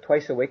able to do it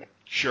twice a week.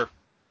 Sure.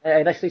 I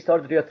initially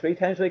started to do it 3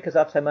 times a week because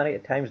that's how many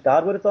times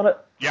Dad would have done it.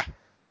 Yeah.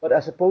 But I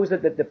suppose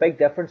that the big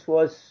difference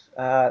was,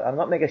 I'm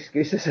not making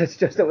excuses, it's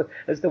just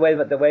it's the way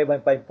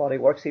my body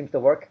works seems to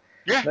work.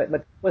 Yeah. My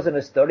dad was in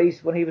his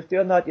 30s when he was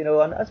doing that,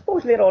 and I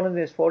suppose later on in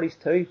his 40s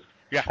too.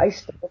 Yeah. I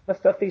started in my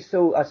 50s,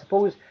 so I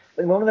suppose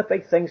one of the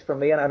big things for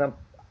me, and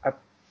I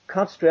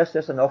can't stress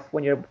this enough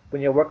when you're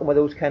working with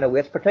those kind of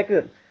weights,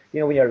 particularly,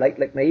 when you're light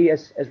like me,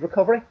 is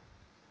recovery.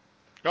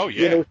 Oh,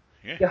 yeah.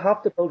 You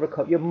have to build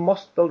recovery. You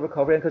must build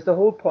recovery, because the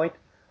whole point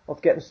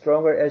of getting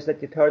stronger is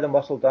that you tear the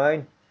muscle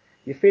down,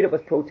 you feed it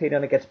with protein,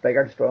 and it gets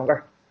bigger and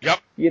stronger. Yep.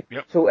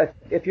 So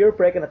if you're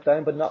breaking it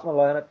down but not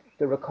allowing it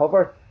to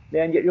recover,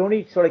 then you're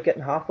only sort of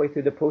getting halfway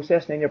through the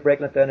process, and then you're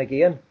breaking it down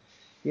again.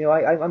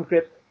 I'm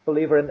great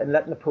believer in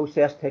letting the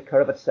process take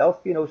care of itself,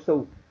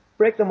 so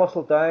break the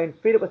muscle down,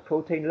 feed it with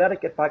protein, let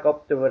it get back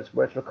up to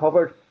where it's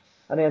recovered,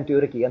 and then do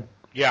it again.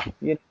 Yeah.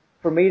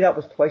 For me, that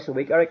was twice a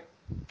week, Eric.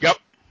 Yep.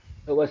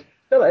 It was,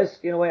 still is,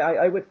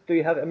 I would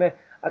do have,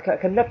 I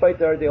can nip out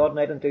there the odd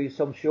night and do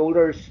some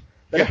shoulders,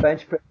 bit of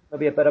bench press,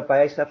 maybe a bit of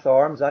biceps,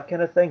 arms, that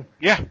kind of thing.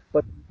 Yeah.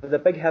 But the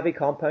big heavy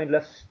compound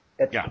lifts,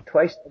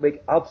 twice a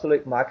week,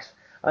 absolute max.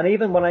 And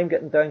even when I'm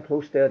getting down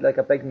close to like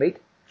a big meet,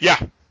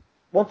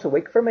 once a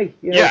week for me,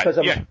 because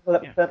I'm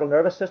letting the central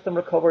nervous system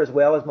recover as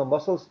well as my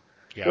muscles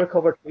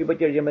recover too, but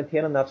you're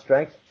maintaining that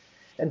strength.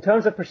 In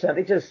terms of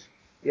percentages,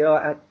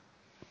 I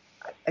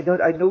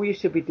know you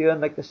should be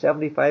doing like the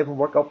 75 and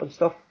work up and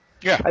stuff.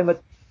 Yeah.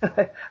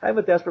 I'm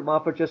a desperate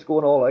man for just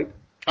going all out.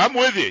 I'm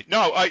with you.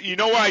 No, you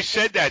know why I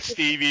said that,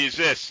 Stevie, is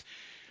this.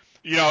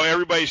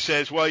 Everybody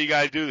says, well, you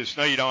got to do this.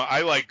 No, you don't.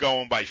 I like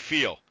going by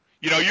feel.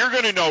 You're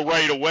going to know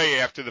right away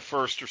after the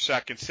first or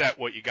second set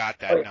what you got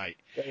that night.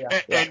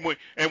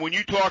 And when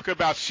you talk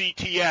about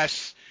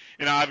CTS,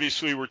 and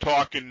obviously we're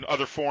talking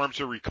other forms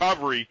of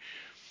recovery,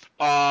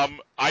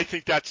 I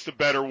think that's the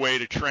better way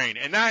to train.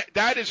 And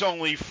that is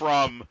only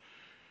from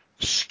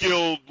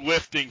skilled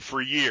lifting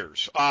for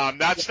years.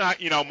 That's not,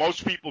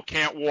 most people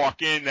can't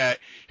walk in that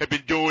have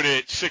been doing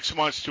it 6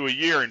 months to a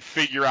year and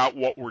figure out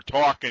what we're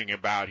talking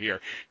about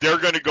here. They're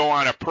going to go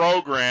on a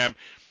program,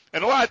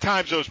 and a lot of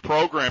times those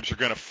programs are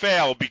going to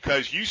fail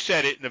because you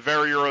said it in the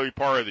very early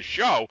part of the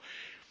show.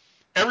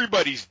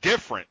 Everybody's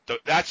different.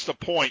 That's the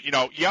point.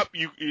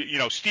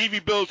 Stevie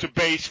builds a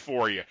base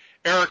for you.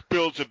 Eric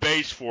builds a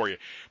base for you.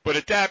 But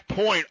at that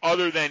point,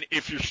 other than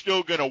if you're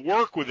still going to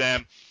work with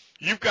them,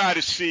 you've got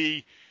to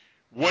see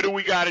what do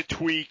we got to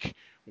tweak,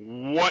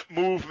 what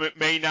movement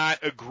may not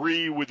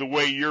agree with the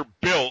way you're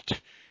built,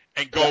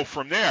 and go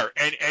from there.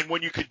 And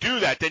when you could do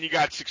that, then you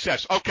got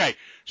success. Okay,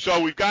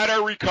 so we've got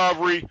our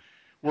recovery.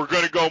 We're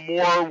going to go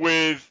more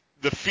with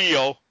the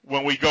feel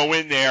when we go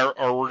in there,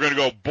 or we're going to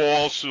go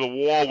balls to the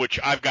wall, which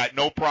I've got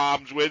no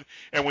problems with.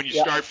 And when you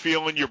start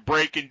feeling you're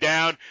breaking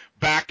down,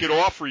 back it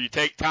off or you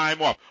take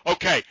time off.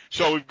 Okay,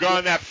 so we've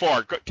gone that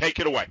far. Take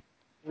it away.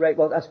 Right,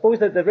 well, I suppose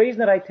that the reason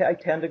that I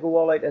tend to go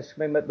all out is,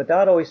 my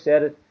dad always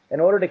said it, in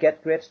order to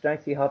get great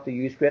strength, you have to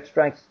use great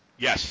strength.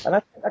 Yes.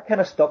 And that kind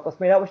of stuck with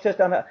me. That was just,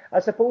 and I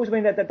suppose,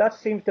 that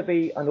seems to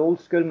be an old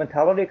school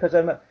mentality, because I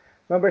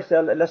remember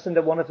listening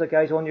to one of the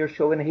guys on your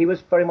show, and he was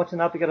very much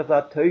an advocate of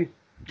that too.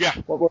 Yeah.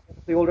 What were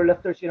the older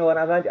lifters, and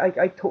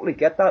I totally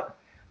get that.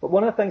 But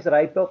one of the things that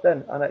I built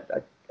in, and it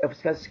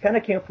kind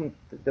of came from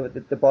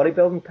the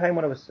bodybuilding time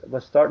when I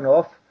was starting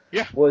off,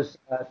 was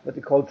what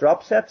they call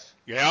drop sets.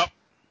 Yeah.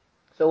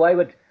 So I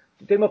would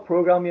do my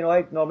program,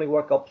 I'd normally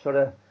work up sort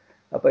of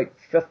about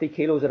 50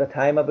 kilos at a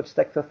time. I would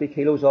stick 50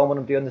 kilos on when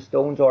I'm doing the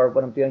stones or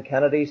when I'm doing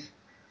Kennedys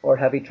or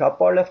heavy trap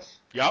bar lifts.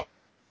 Yep.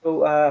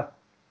 So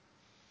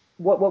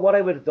what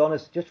I would have done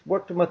is just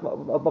worked with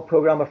my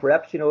program of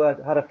reps. I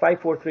had a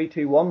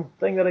 5-4-3-2-1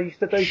 thing that I used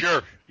to do.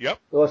 Sure. Yep.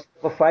 So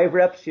for 5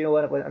 reps, and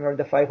around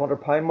the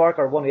 500-pound mark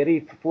or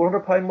 180,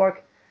 400-pound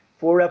mark,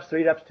 4 reps,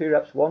 3 reps, 2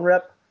 reps, 1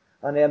 rep,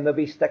 and then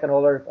maybe stick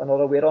another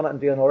weight on it and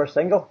do another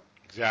single.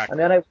 Exactly. And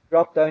then I would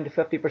drop down to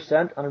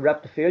 50% and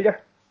rep to failure.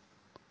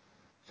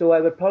 So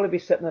I would probably be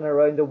sitting in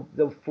around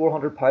the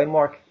 400-pound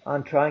mark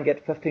and try and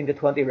get 15 to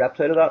 20 reps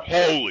out of that.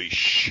 Holy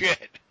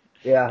shit.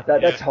 Yeah,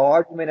 that's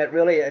hard. It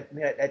really,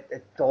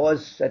 it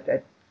does.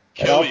 It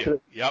kill you.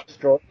 Yep.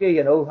 Destroy you,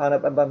 And I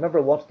remember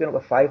once doing it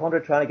with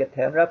 500, trying to get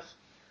 10 reps.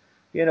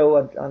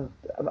 And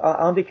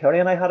Andy Kearney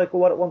and I had a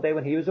go at it one day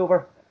when he was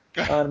over,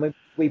 and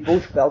we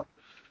both felt.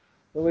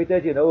 Well, we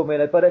did,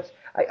 but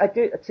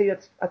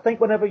I think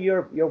whenever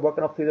you're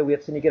working up through the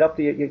weights and you get up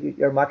to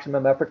your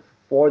maximum effort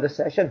for the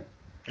session,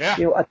 at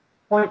the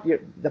point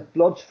the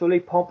blood's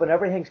fully pumping,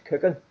 everything's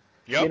cooking,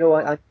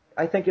 and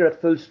I think you're at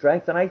full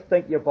strength, and I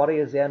think your body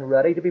is then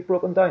ready to be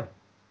broken down,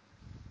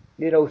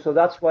 so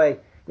that's why,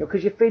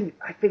 because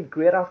I feel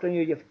great after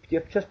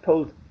you've just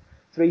pulled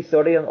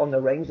 330 on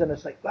the rings, and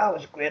it's like, wow,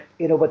 it's great,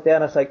 but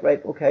then it's like,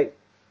 right, okay,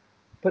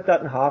 put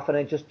that in half and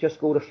then just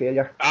go to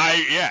failure.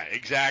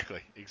 Exactly.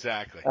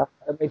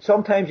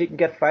 Sometimes you can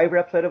get 5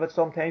 reps out of it,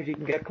 sometimes you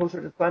can get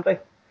closer to 20.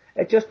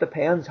 It just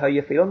depends how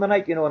you feel on the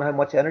night, and how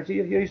much energy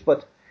you've used,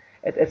 but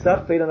it's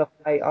that feeling of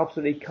I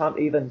absolutely can't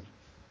even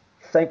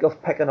think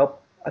of picking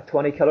up a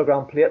 20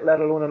 kilogram plate, let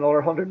alone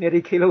another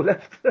 180 kilo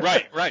lift.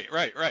 Right.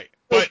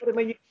 But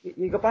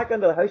you go back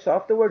into the house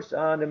afterwards,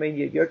 and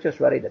you're just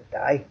ready to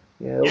die.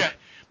 Yeah,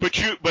 but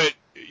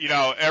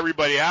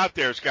everybody out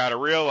there's got to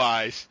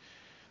realize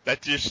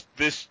that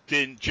this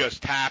didn't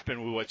just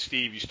happen with what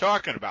Stevie's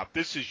talking about.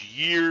 This is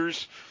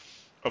years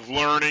of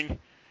learning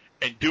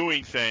and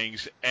doing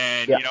things,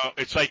 and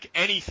it's like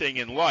anything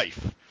in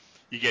life.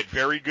 You get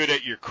very good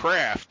at your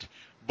craft,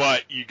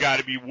 but you got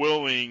to be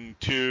willing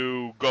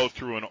to go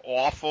through an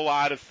awful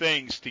lot of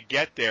things to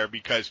get there,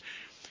 because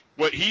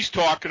what he's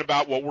talking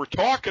about, what we're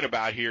talking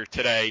about here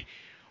today,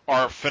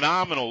 are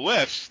phenomenal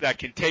lifts that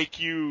can take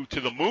you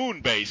to the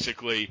moon,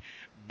 basically.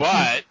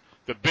 But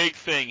the big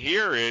thing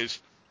here is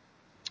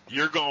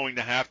you're going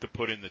to have to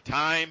put in the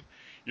time.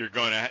 You're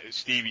going to,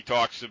 Stevie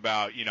talks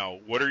about,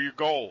 what are your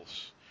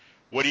goals?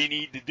 What do you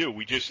need to do?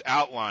 We just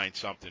outlined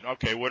something.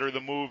 Okay, what are the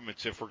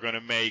movements if we're going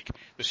to make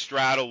the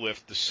straddle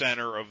lift the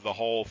center of the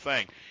whole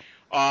thing?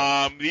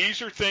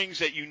 These are things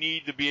that you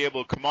need to be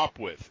able to come up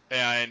with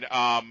and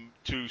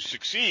to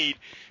succeed,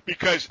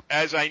 because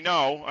as I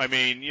know,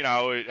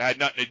 it had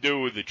nothing to do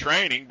with the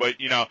training, but,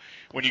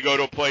 when you go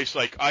to a place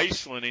like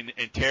Iceland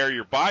and tear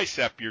your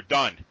bicep, you're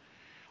done.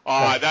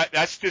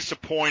 That's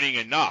disappointing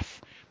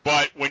enough.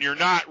 But when you're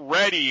not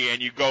ready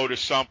and you go to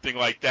something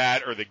like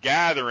that or the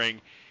gathering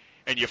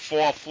and you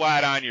fall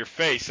flat on your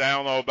face, I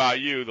don't know about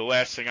you, the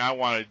last thing I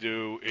want to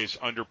do is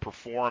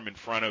underperform in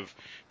front of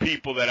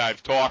people that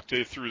I've talked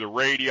to through the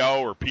radio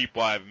or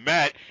people I've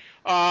met,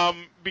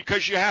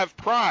 because you have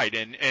pride.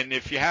 And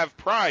if you have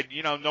pride,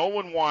 no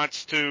one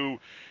wants to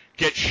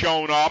get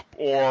shown up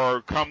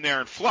or come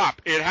there and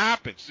flop. It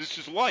happens. This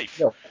is life.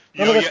 No.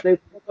 One of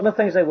the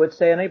things I would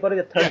say, anybody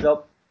that turns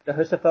up the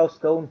Husafell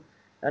stone,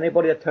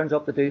 anybody that turns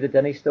up to do the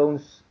Denny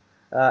stones,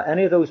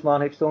 any of those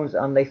Manhood stones,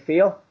 and they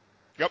fail,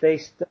 they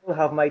still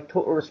have my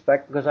total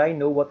respect, because I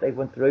know what they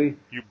went through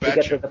to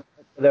get to the point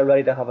where they're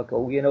ready to have a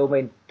go.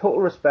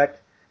 Total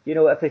respect.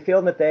 If they fail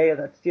in the day,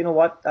 that's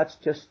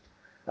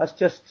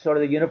just sort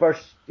of the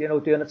universe,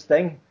 doing its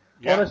thing.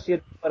 Yeah.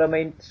 Honestly, but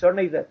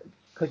certainly that,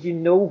 because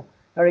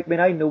Eric,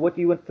 I know what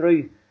you went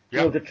through,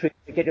 to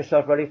get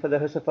yourself ready for the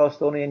Husafell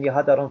stone, and you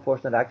had that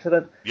unfortunate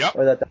accident,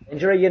 or that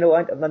injury,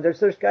 and then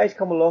there's guys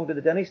come along to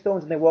the Denny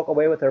stones and they walk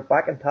away with their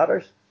back in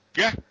tatters.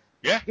 Yeah.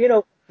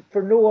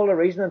 For no other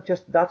reason than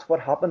just that's what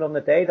happened on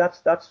the day.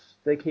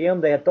 They came,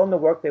 they had done the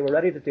work, they were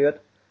ready to do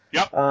it.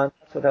 Yep. And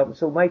that's what happened.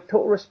 So my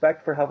total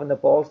respect for having the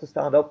balls to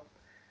stand up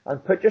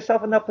and put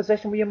yourself in that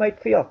position where you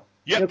might fail.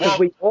 Yeah. Because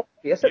we all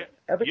face it.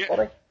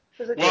 Everybody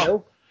does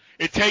it,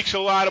 It takes a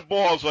lot of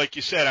balls, like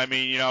you said.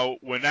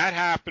 When that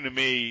happened to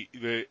me,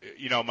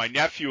 my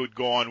nephew had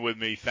gone with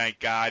me, thank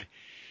God,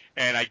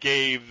 and I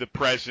gave the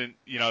present,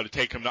 to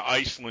take him to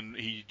Iceland.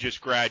 He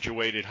just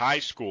graduated high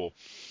school.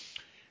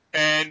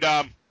 And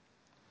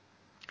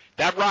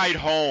that ride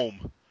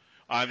home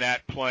on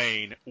that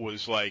plane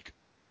was like,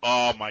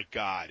 oh my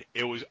God.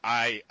 It was,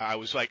 I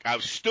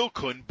still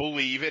couldn't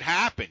believe it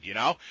happened,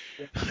 Yeah.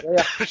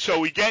 So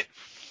we get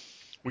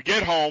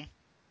home,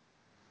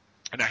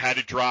 and I had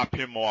to drop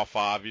him off,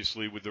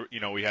 obviously, with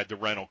we had the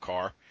rental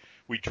car.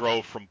 We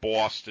drove from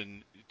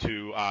Boston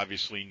to,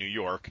 obviously, New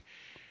York.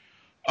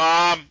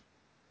 I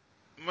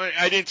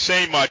didn't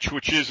say much,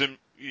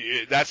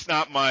 that's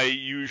not my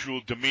usual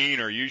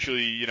demeanor.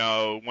 Usually,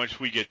 once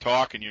we get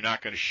talking, you're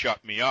not going to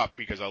shut me up,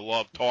 because I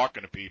love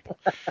talking to people.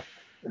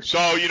 So,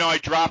 I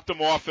dropped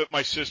them off at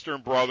my sister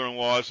and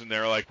brother-in-law's, and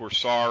they're like, we're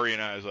sorry.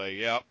 And I was like,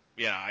 yep.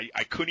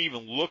 I couldn't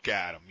even look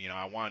at them.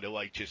 I wanted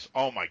to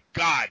oh my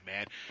God,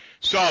 man.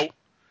 So,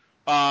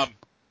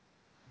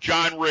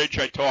 John Ridge,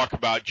 I talk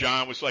about.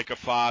 John was like a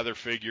father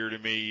figure to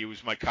me. He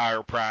was my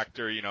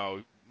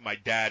chiropractor. My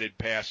dad had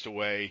passed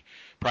away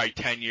probably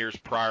 10 years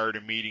prior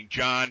to meeting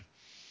John.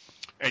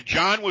 And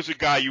John was a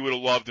guy, you would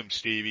have loved him,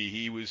 Stevie.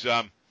 He was,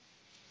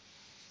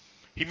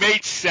 he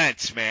made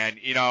sense, man,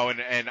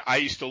 and I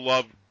used to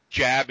love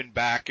jabbing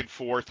back and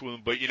forth with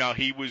him, but,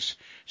 he was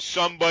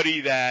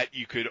somebody that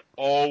you could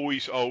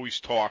always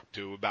talk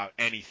to about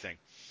anything.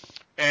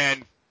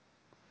 And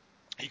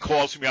he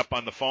calls me up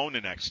on the phone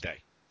the next day,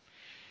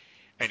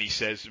 and he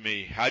says to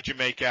me, how'd you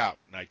make out?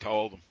 And I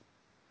told him,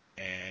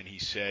 and he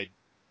said,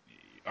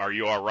 are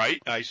you all right?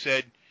 I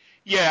said,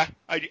 yeah,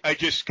 I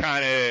just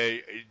kind of,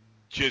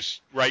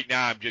 right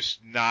now I'm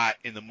just not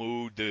in the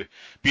mood to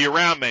be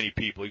around many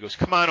people. He goes,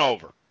 come on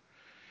over.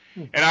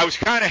 And I was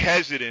kind of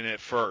hesitant at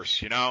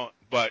first,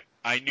 but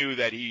I knew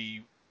that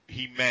he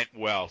meant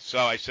well. So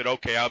I said,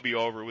 okay, I'll be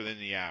over within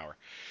the hour.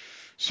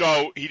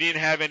 So he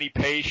didn't have any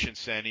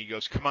patience then. He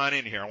goes, come on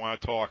in here. I want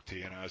to talk to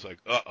you. And I was like,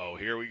 uh-oh,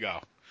 here we go.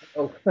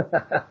 Oh.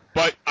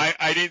 But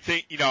I didn't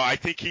think, I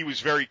think he was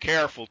very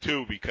careful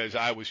too, because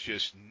I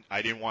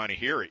didn't want to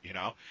hear it,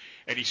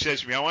 And he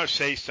says to me, I want to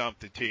say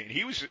something to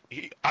you.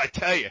 And I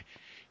tell you,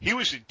 he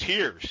was in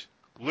tears,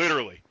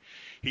 literally.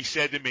 He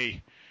said to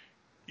me,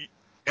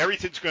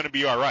 everything's going to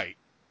be all right.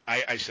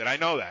 I said, I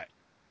know that.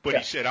 But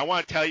he said, I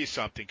want to tell you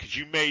something, because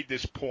you made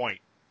this point.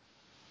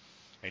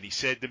 And he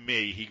said to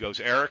me, he goes,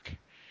 Eric,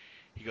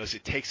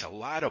 it takes a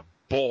lot of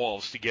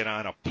balls to get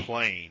on a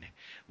plane,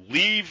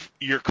 leave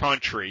your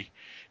country,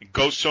 and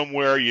go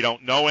somewhere you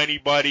don't know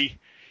anybody.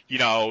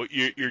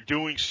 You're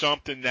doing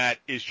something that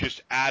is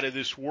just out of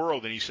this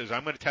world. And he says,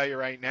 I'm going to tell you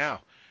right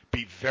now,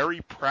 be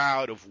very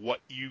proud of what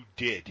you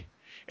did.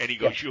 And he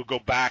goes, you'll go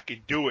back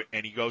and do it.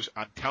 And he goes,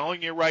 I'm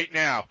telling you right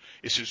now,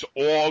 this is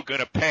all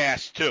going to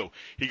pass too.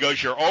 He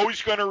goes, you're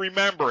always going to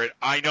remember it.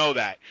 I know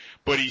that.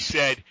 But he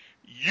said,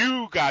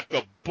 you got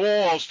the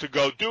balls to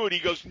go do it. He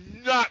goes,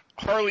 not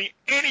hardly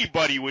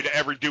anybody would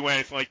ever do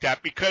anything like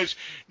that, because,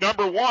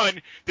 number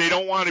one, they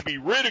don't want to be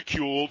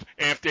ridiculed,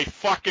 and if they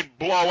fucking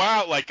blow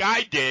out like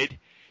I did,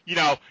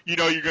 you're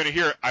going to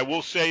hear it. I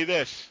will say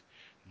this.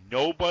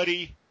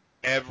 Nobody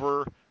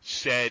ever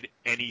said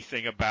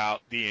anything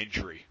about the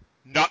injury.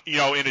 Not,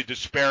 in a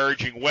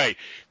disparaging way.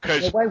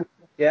 Because,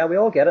 Yeah, we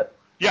all get it.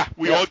 Yeah,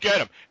 we all get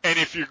them. And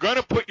if you're going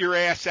to put your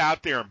ass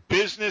out there in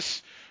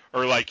business,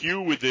 or like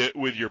you with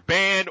your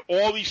band,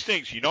 all these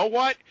things, you know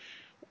what?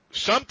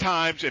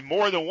 Sometimes, and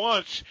more than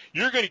once,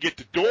 you're going to get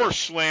the door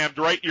slammed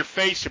right in your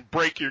face and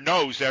break your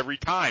nose every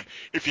time.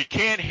 If you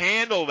can't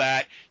handle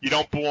that, you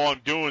don't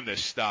belong doing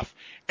this stuff.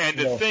 And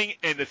the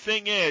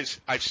thing is,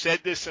 I've said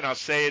this and I'll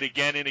say it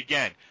again and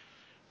again.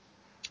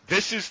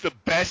 This is the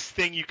best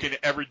thing you can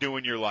ever do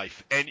in your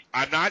life. And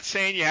I'm not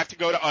saying you have to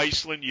go to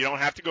Iceland. You don't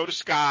have to go to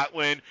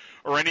Scotland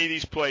or any of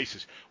these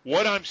places.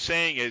 What I'm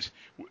saying is,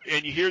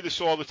 and you hear this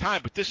all the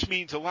time, but this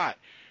means a lot.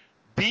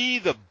 Be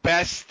the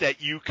best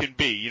that you can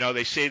be. You know,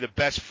 they say the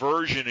best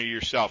version of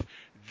yourself.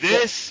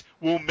 This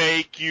will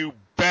make you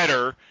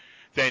better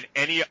than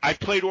any. I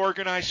played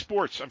organized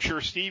sports. I'm sure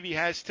Stevie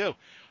has too.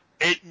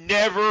 It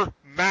never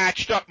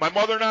matched up. My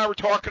mother and I were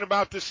talking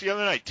about this the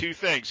other night. Two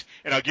things,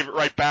 and I'll give it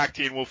right back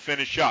to you and we'll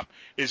finish up,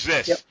 is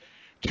this. Yep.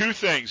 Two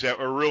things that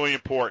are really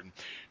important.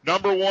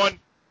 Number one,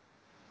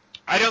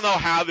 I don't know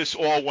how this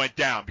all went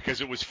down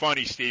because it was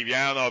funny, Stevie.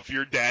 I don't know if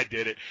your dad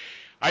did it.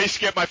 I used to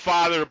get my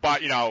father to buy,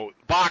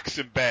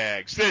 boxing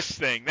bags, this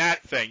thing,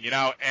 that thing,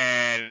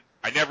 and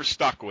I never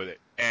stuck with it.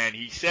 And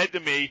he said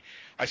to me,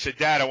 I said,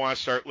 Dad, I want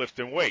to start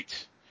lifting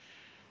weights.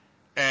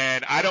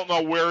 And I don't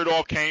know where it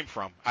all came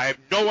from. I have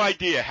no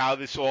idea how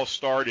this all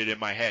started in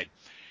my head.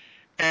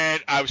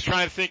 And I was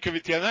trying to think of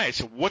it the other night. I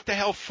said, what the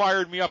hell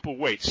fired me up with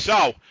weights?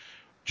 So,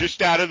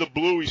 just out of the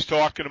blue, he's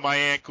talking to my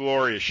Aunt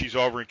Gloria. She's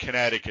over in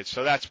Connecticut.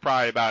 So that's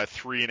probably about a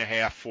 3.5,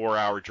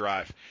 4-hour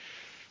drive.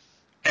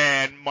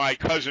 And my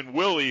cousin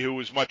Willie, who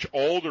was much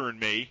older than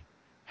me,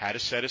 had a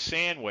set of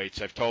sand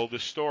weights. I've told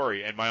this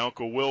story. And my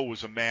Uncle Will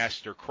was a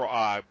master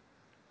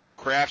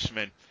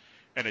craftsman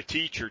and a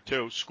teacher,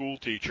 too, school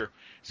teacher.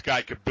 This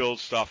guy could build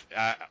stuff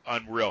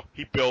unreal.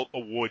 He built a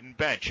wooden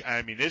bench.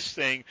 I mean, this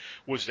thing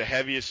was the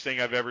heaviest thing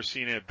I've ever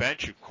seen in a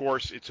bench. Of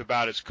course, it's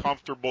about as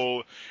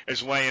comfortable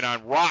as laying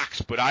on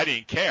rocks, but I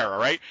didn't care, all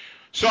right?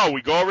 So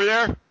we go over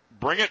there,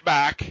 bring it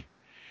back,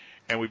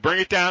 and we bring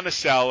it down the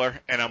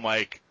cellar, and I'm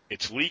like,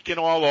 it's leaking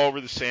all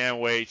over the sand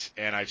weights,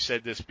 and I've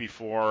said this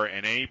before,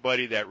 and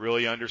anybody that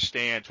really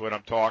understands what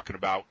I'm talking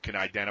about can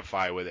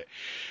identify with it.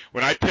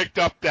 When I picked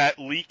up that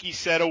leaky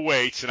set of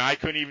weights, and I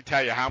couldn't even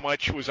tell you how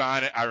much was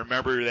on it, I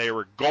remember they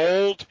were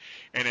gold,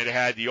 and it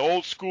had the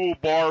old school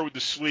bar with the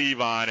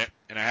sleeve on it,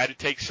 and I had to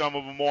take some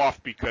of them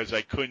off because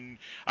I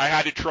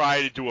had to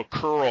try to do a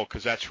curl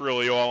because that's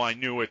really all I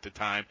knew at the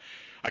time.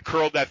 I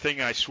curled that thing,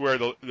 and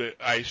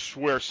I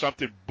swear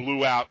something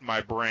blew out in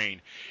my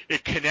brain.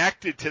 It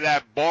connected to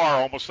that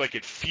bar almost like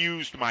it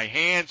fused my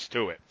hands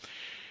to it.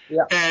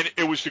 Yeah. And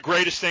it was the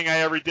greatest thing I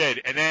ever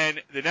did. And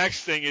then the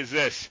next thing is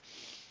this.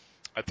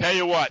 I'll tell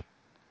you what,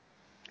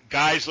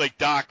 guys like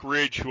Doc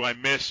Ridge, who I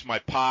miss, my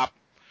pop,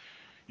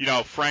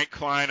 Frank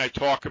Klein, I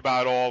talk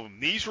about all of them.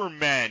 These were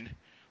men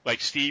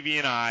like Stevie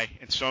and I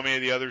and so many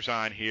of the others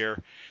on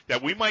here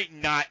that we might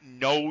not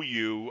know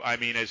you, I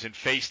mean, as in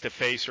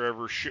face-to-face or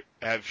ever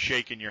have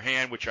shaken your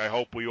hand, which I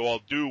hope we all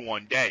do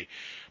one day.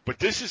 But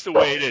this is the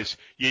way it is.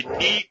 You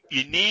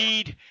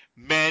need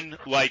men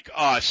like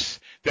us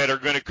that are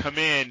going to come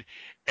in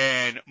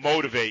and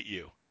motivate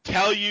you.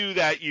 Tell you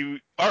that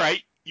all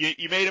right,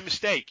 you made a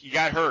mistake. You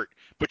got hurt.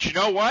 But you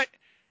know what?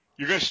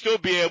 You're going to still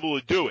be able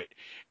to do it.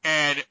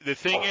 And the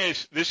thing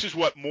is, this is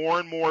what more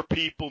and more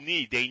people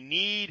need. They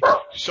need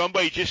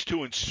somebody just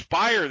to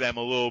inspire them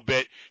a little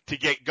bit to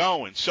get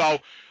going. So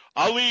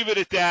I'll leave it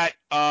at that.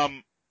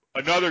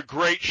 Another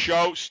great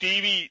show.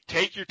 Stevie,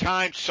 take your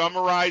time,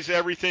 summarize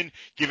everything,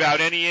 give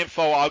out any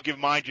info. I'll give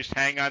mine. Just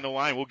hang on the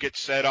line. We'll get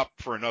set up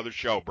for another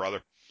show,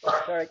 brother.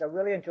 Derek, I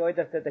really enjoyed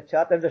the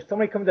chat. There's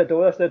somebody coming to the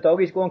door, so the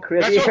doggy's going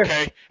crazy.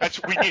 That's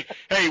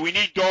okay. We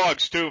need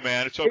dogs too,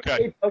 man. It's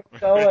okay.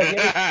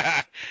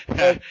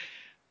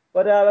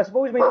 But I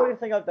suppose the only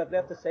thing I've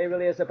left to say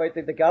really is about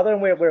the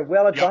gathering. We're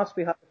well advanced. Yep.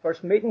 We had the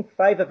first meeting,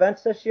 5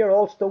 events this year,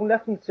 all stone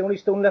lifting. It's the only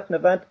stone lifting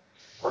event,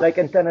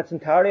 in its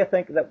entirety, I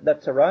think,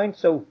 that's around.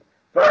 So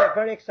very,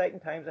 very exciting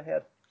times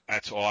ahead.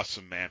 That's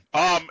awesome, man.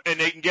 And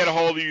they can get a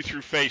hold of you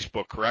through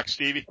Facebook, correct,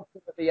 Stevie?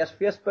 Yes,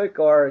 Facebook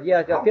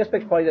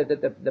Facebook's probably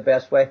the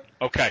best way.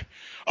 Okay.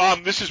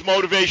 This is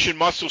Motivation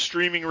Muscle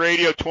Streaming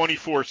Radio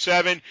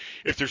 24/7.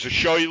 If there's a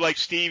show you'd like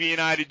Stevie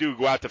and I to do,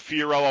 go out to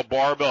Fiorello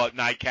Barbell at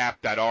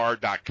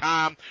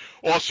nightcap.r.com.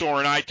 Also, we're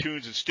on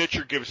iTunes and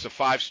Stitcher. Give us a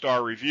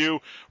 5-star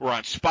review. We're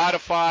on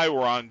Spotify.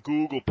 We're on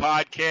Google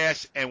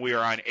Podcasts. And we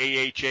are on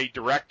AHA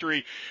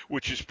Directory,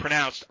 which is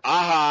pronounced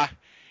AHA.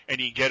 And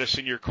you can get us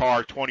in your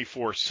car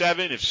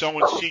 24/7. If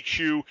someone seeks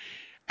you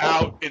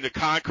out in the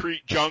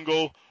concrete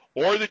jungle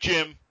or the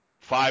gym,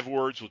 5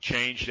 words will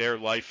change their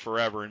life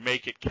forever and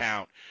make it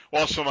count.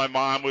 Also, my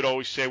mom would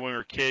always say when we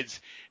were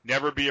kids,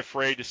 never be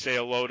afraid to say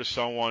hello to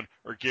someone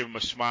or give them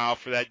a smile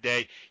for that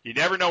day. You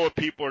never know what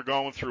people are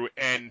going through,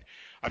 and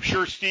I'm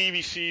sure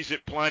Stevie sees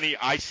it plenty.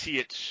 I see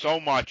it so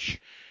much.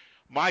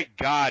 My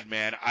God,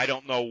 man, I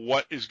don't know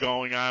what is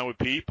going on with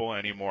people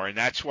anymore, and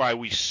that's why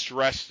we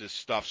stress this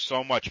stuff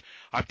so much.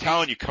 I'm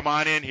telling you, come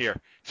on in here.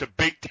 It's a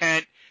big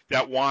tent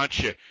that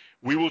wants you.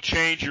 We will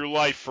change your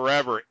life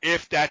forever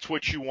if that's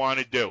what you want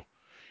to do.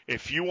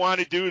 If you want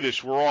to do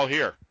this, we're all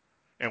here,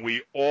 and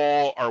we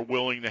all are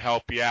willing to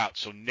help you out.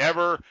 So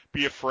never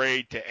be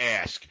afraid to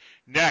ask.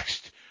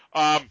 Next,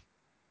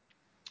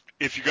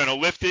 if you're going to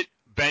lift it,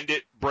 bend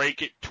it,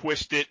 break it,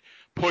 twist it,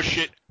 push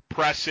it,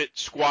 press it,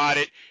 squat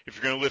it. If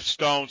you're going to lift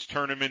stones,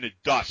 turn them into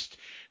dust.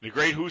 The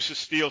great Husa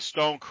Steel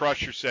Stone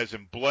Crusher says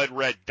in blood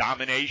red,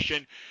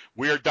 domination.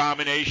 We are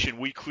domination.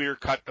 We clear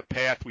cut the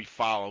path. We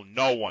follow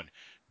no one.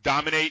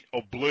 Dominate,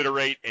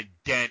 obliterate, and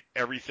dent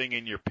everything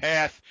in your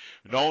path.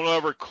 Don't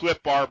ever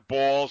clip our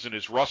balls. And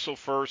as Russell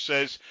Furr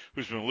says,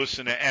 who's been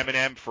listening to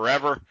Eminem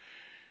forever,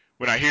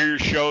 when I hear your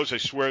shows, I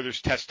swear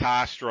there's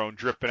testosterone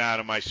dripping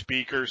out of my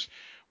speakers.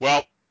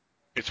 Well,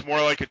 it's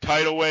more like a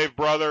tidal wave,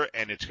 brother,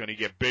 and it's going to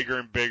get bigger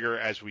and bigger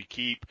as we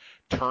keep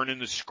turning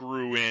the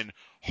screw in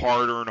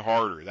harder and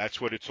harder. That's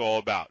what it's all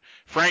about.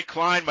 Frank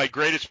Klein, my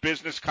greatest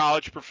business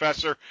college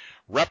professor,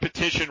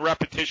 repetition,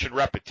 repetition,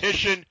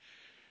 repetition.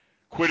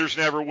 Quitters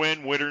never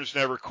win, winners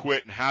never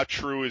quit. And how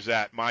true is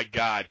that? My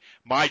God.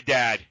 My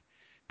dad,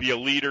 be a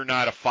leader,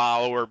 not a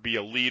follower. Be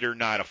a leader,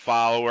 not a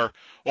follower.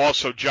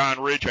 Also, John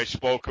Ridge, I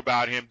spoke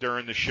about him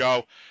during the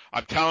show.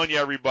 I'm telling you,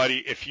 everybody,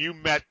 if you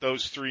met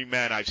those three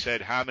men, I've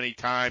said how many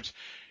times,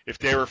 if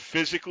they were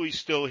physically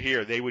still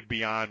here, they would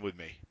be on with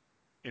me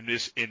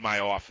in my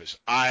office.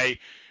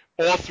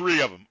 All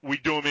three of them, we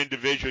do them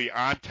individually.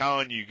 I'm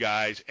telling you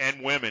guys,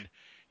 and women,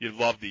 you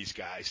love these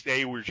guys.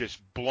 They were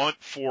just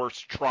blunt force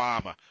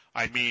trauma.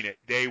 I mean it.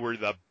 They were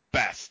the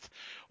best.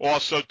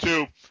 Also,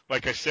 too,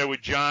 like I said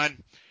with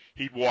John,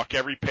 he'd walk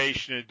every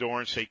patient in the door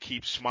and say,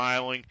 keep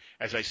smiling.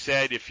 As I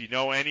said, if you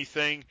know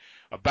anything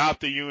about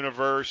the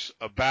universe,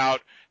 about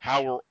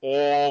how we're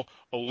all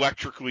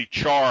electrically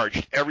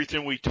charged,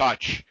 everything we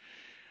touch,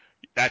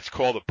 that's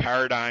called a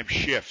paradigm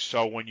shift.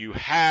 So when you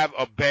have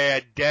a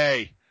bad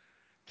day,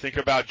 think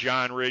about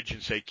John Ridge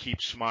and say,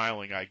 keep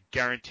smiling. I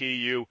guarantee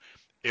you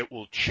it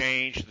will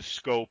change the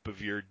scope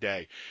of your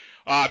day.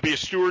 Be a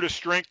steward of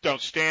strength.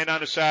 Don't stand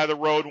on the side of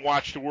the road and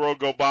watch the world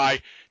go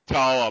by.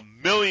 Tell a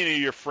million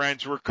of your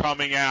friends we're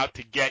coming out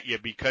to get you,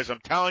 because I'm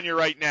telling you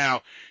right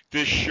now,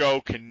 this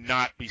show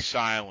cannot be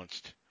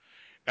silenced.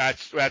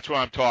 That's what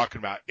I'm talking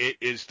about. It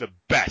is the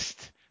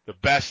best. The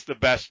best, the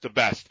best, the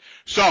best.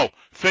 So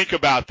think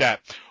about that.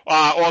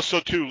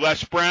 Also, too,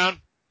 Les Brown,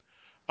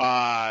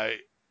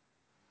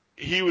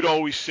 he would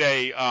always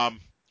say, I'm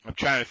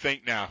trying to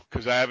think now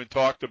because I haven't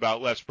talked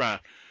about Les Brown.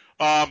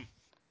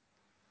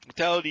 What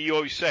the hell do you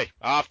always say?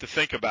 I'll have to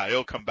think about it.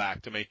 It'll come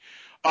back to me.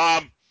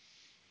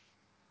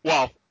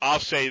 Well, I'll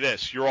say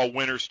this. You're all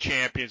winners,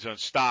 champions,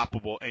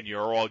 unstoppable, and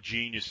you're all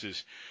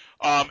geniuses.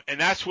 And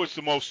that's what's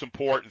the most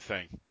important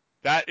thing.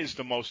 That is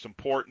the most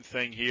important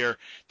thing here,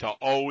 to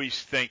always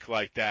think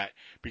like that,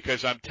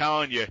 because I'm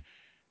telling you,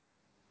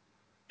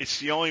 it's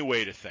the only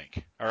way to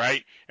think, all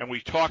right? And we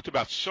talked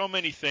about so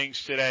many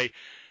things today,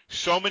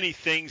 so many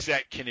things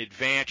that can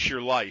advance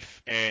your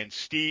life. And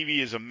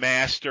Stevie is a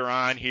master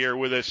on here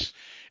with us.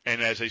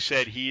 And as I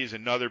said, he is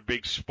another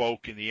big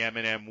spoke in the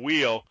M&M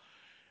wheel.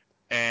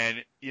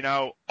 And,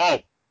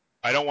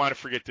 I don't want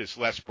to forget this.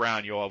 Les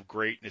Brown, you all have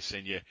greatness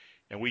in you.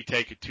 And we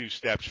take it 2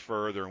 steps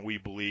further, and we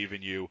believe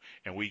in you,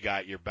 and we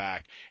got your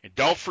back. And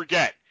don't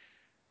forget,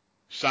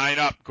 sign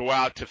up, go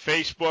out to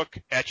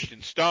Facebook, Etched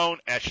in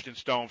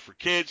Stone for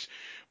Kids,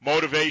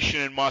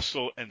 Motivation and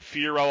Muscle, and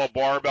Fiorella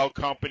Barbell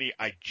Company.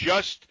 I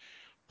just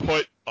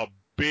put a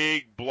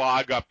big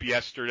blog up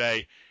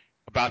yesterday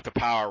about the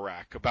Power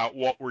Rack, about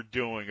what we're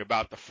doing,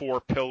 about the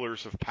 4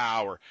 pillars of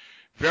power.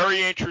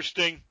 Very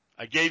interesting.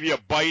 I gave you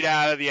a bite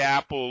out of the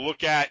apple to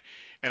look at,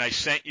 and I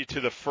sent you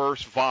to the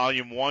first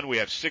volume 1. We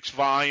have 6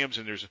 volumes,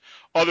 and there's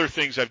other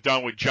things I've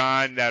done with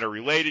John that are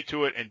related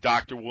to it, and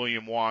Dr.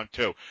 William Wong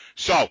too.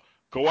 So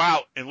go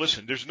out and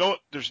listen.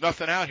 There's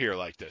nothing out here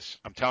like this.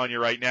 I'm telling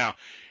you right now.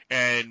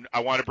 And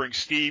I want to bring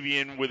Stevie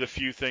in with a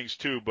few things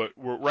too, but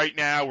right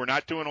now we're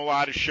not doing a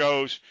lot of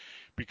shows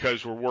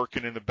because we're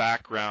working in the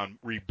background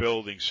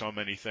rebuilding so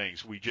many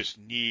things. We just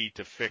need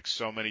to fix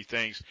so many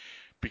things,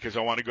 because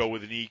I want to go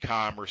with an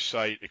e-commerce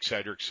site, et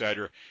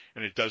cetera,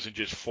 and it doesn't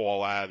just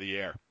fall out of the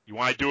air. You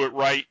want to do it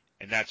right,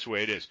 and that's the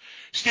way it is.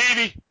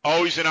 Stevie,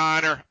 always an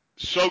honor.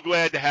 So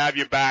glad to have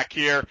you back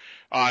here.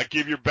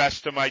 Give your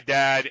best to my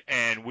dad,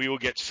 and we will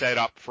get set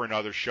up for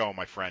another show,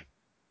 my friend.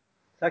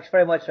 Thanks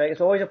very much, Rick.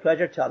 It's always a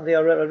pleasure chatting to you.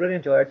 I really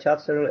enjoy our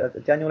chats. I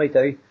genuinely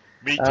do.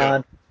 Me too.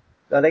 And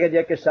I think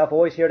Dick yourself,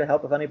 always here to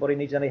help. If anybody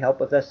needs any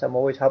help with this, I'm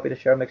always happy to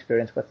share my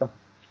experience with them.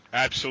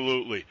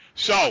 Absolutely.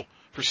 So,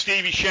 for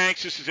Stevie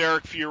Shanks, this is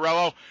Eric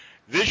Fiorello.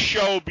 This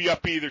show will be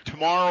up either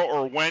tomorrow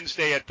or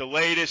Wednesday at the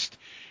latest.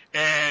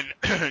 And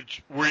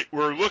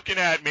we're looking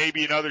at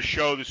maybe another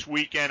show this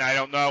weekend. I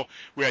don't know.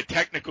 We had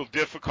technical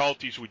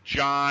difficulties with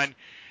John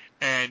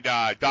and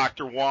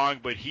Dr.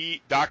 Wong, but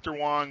Dr.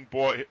 Wong,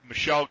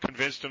 Michelle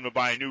convinced him to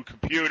buy a new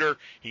computer.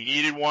 He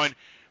needed one.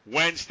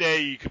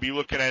 Wednesday, you could be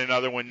looking at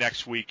another one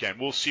next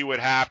weekend. We'll see what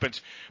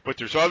happens. But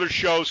there's other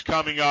shows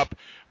coming up.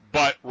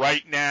 But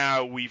right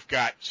now, we've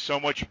got so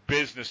much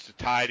business to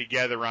tie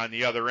together on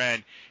the other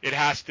end. It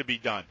has to be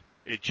done.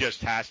 It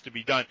just has to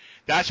be done.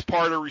 That's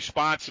part of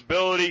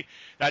responsibility.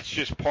 That's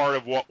just part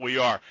of what we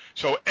are.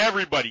 So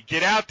everybody,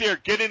 get out there,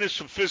 get into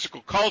some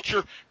physical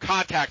culture,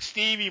 contact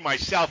Stevie,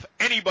 myself,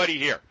 anybody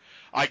here.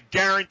 I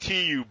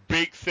guarantee you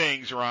big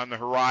things are on the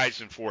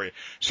horizon for you.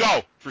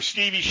 So, for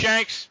Stevie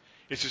Shanks,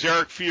 this is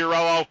Eric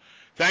Fiorello.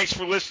 Thanks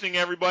for listening,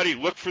 everybody.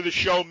 Look for the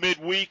show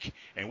midweek,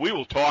 and we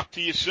will talk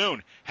to you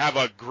soon. Have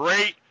a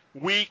great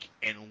week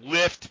and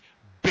lift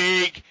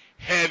big,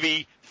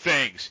 heavy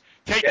things.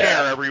 Take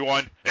care,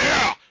 everyone.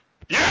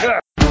 Yeah!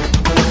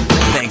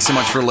 Thanks so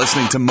much for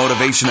listening to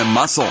Motivation and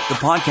Muscle, the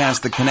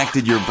podcast that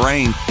connected your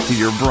brain to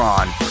your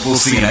brawn. We'll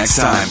see you next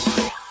time.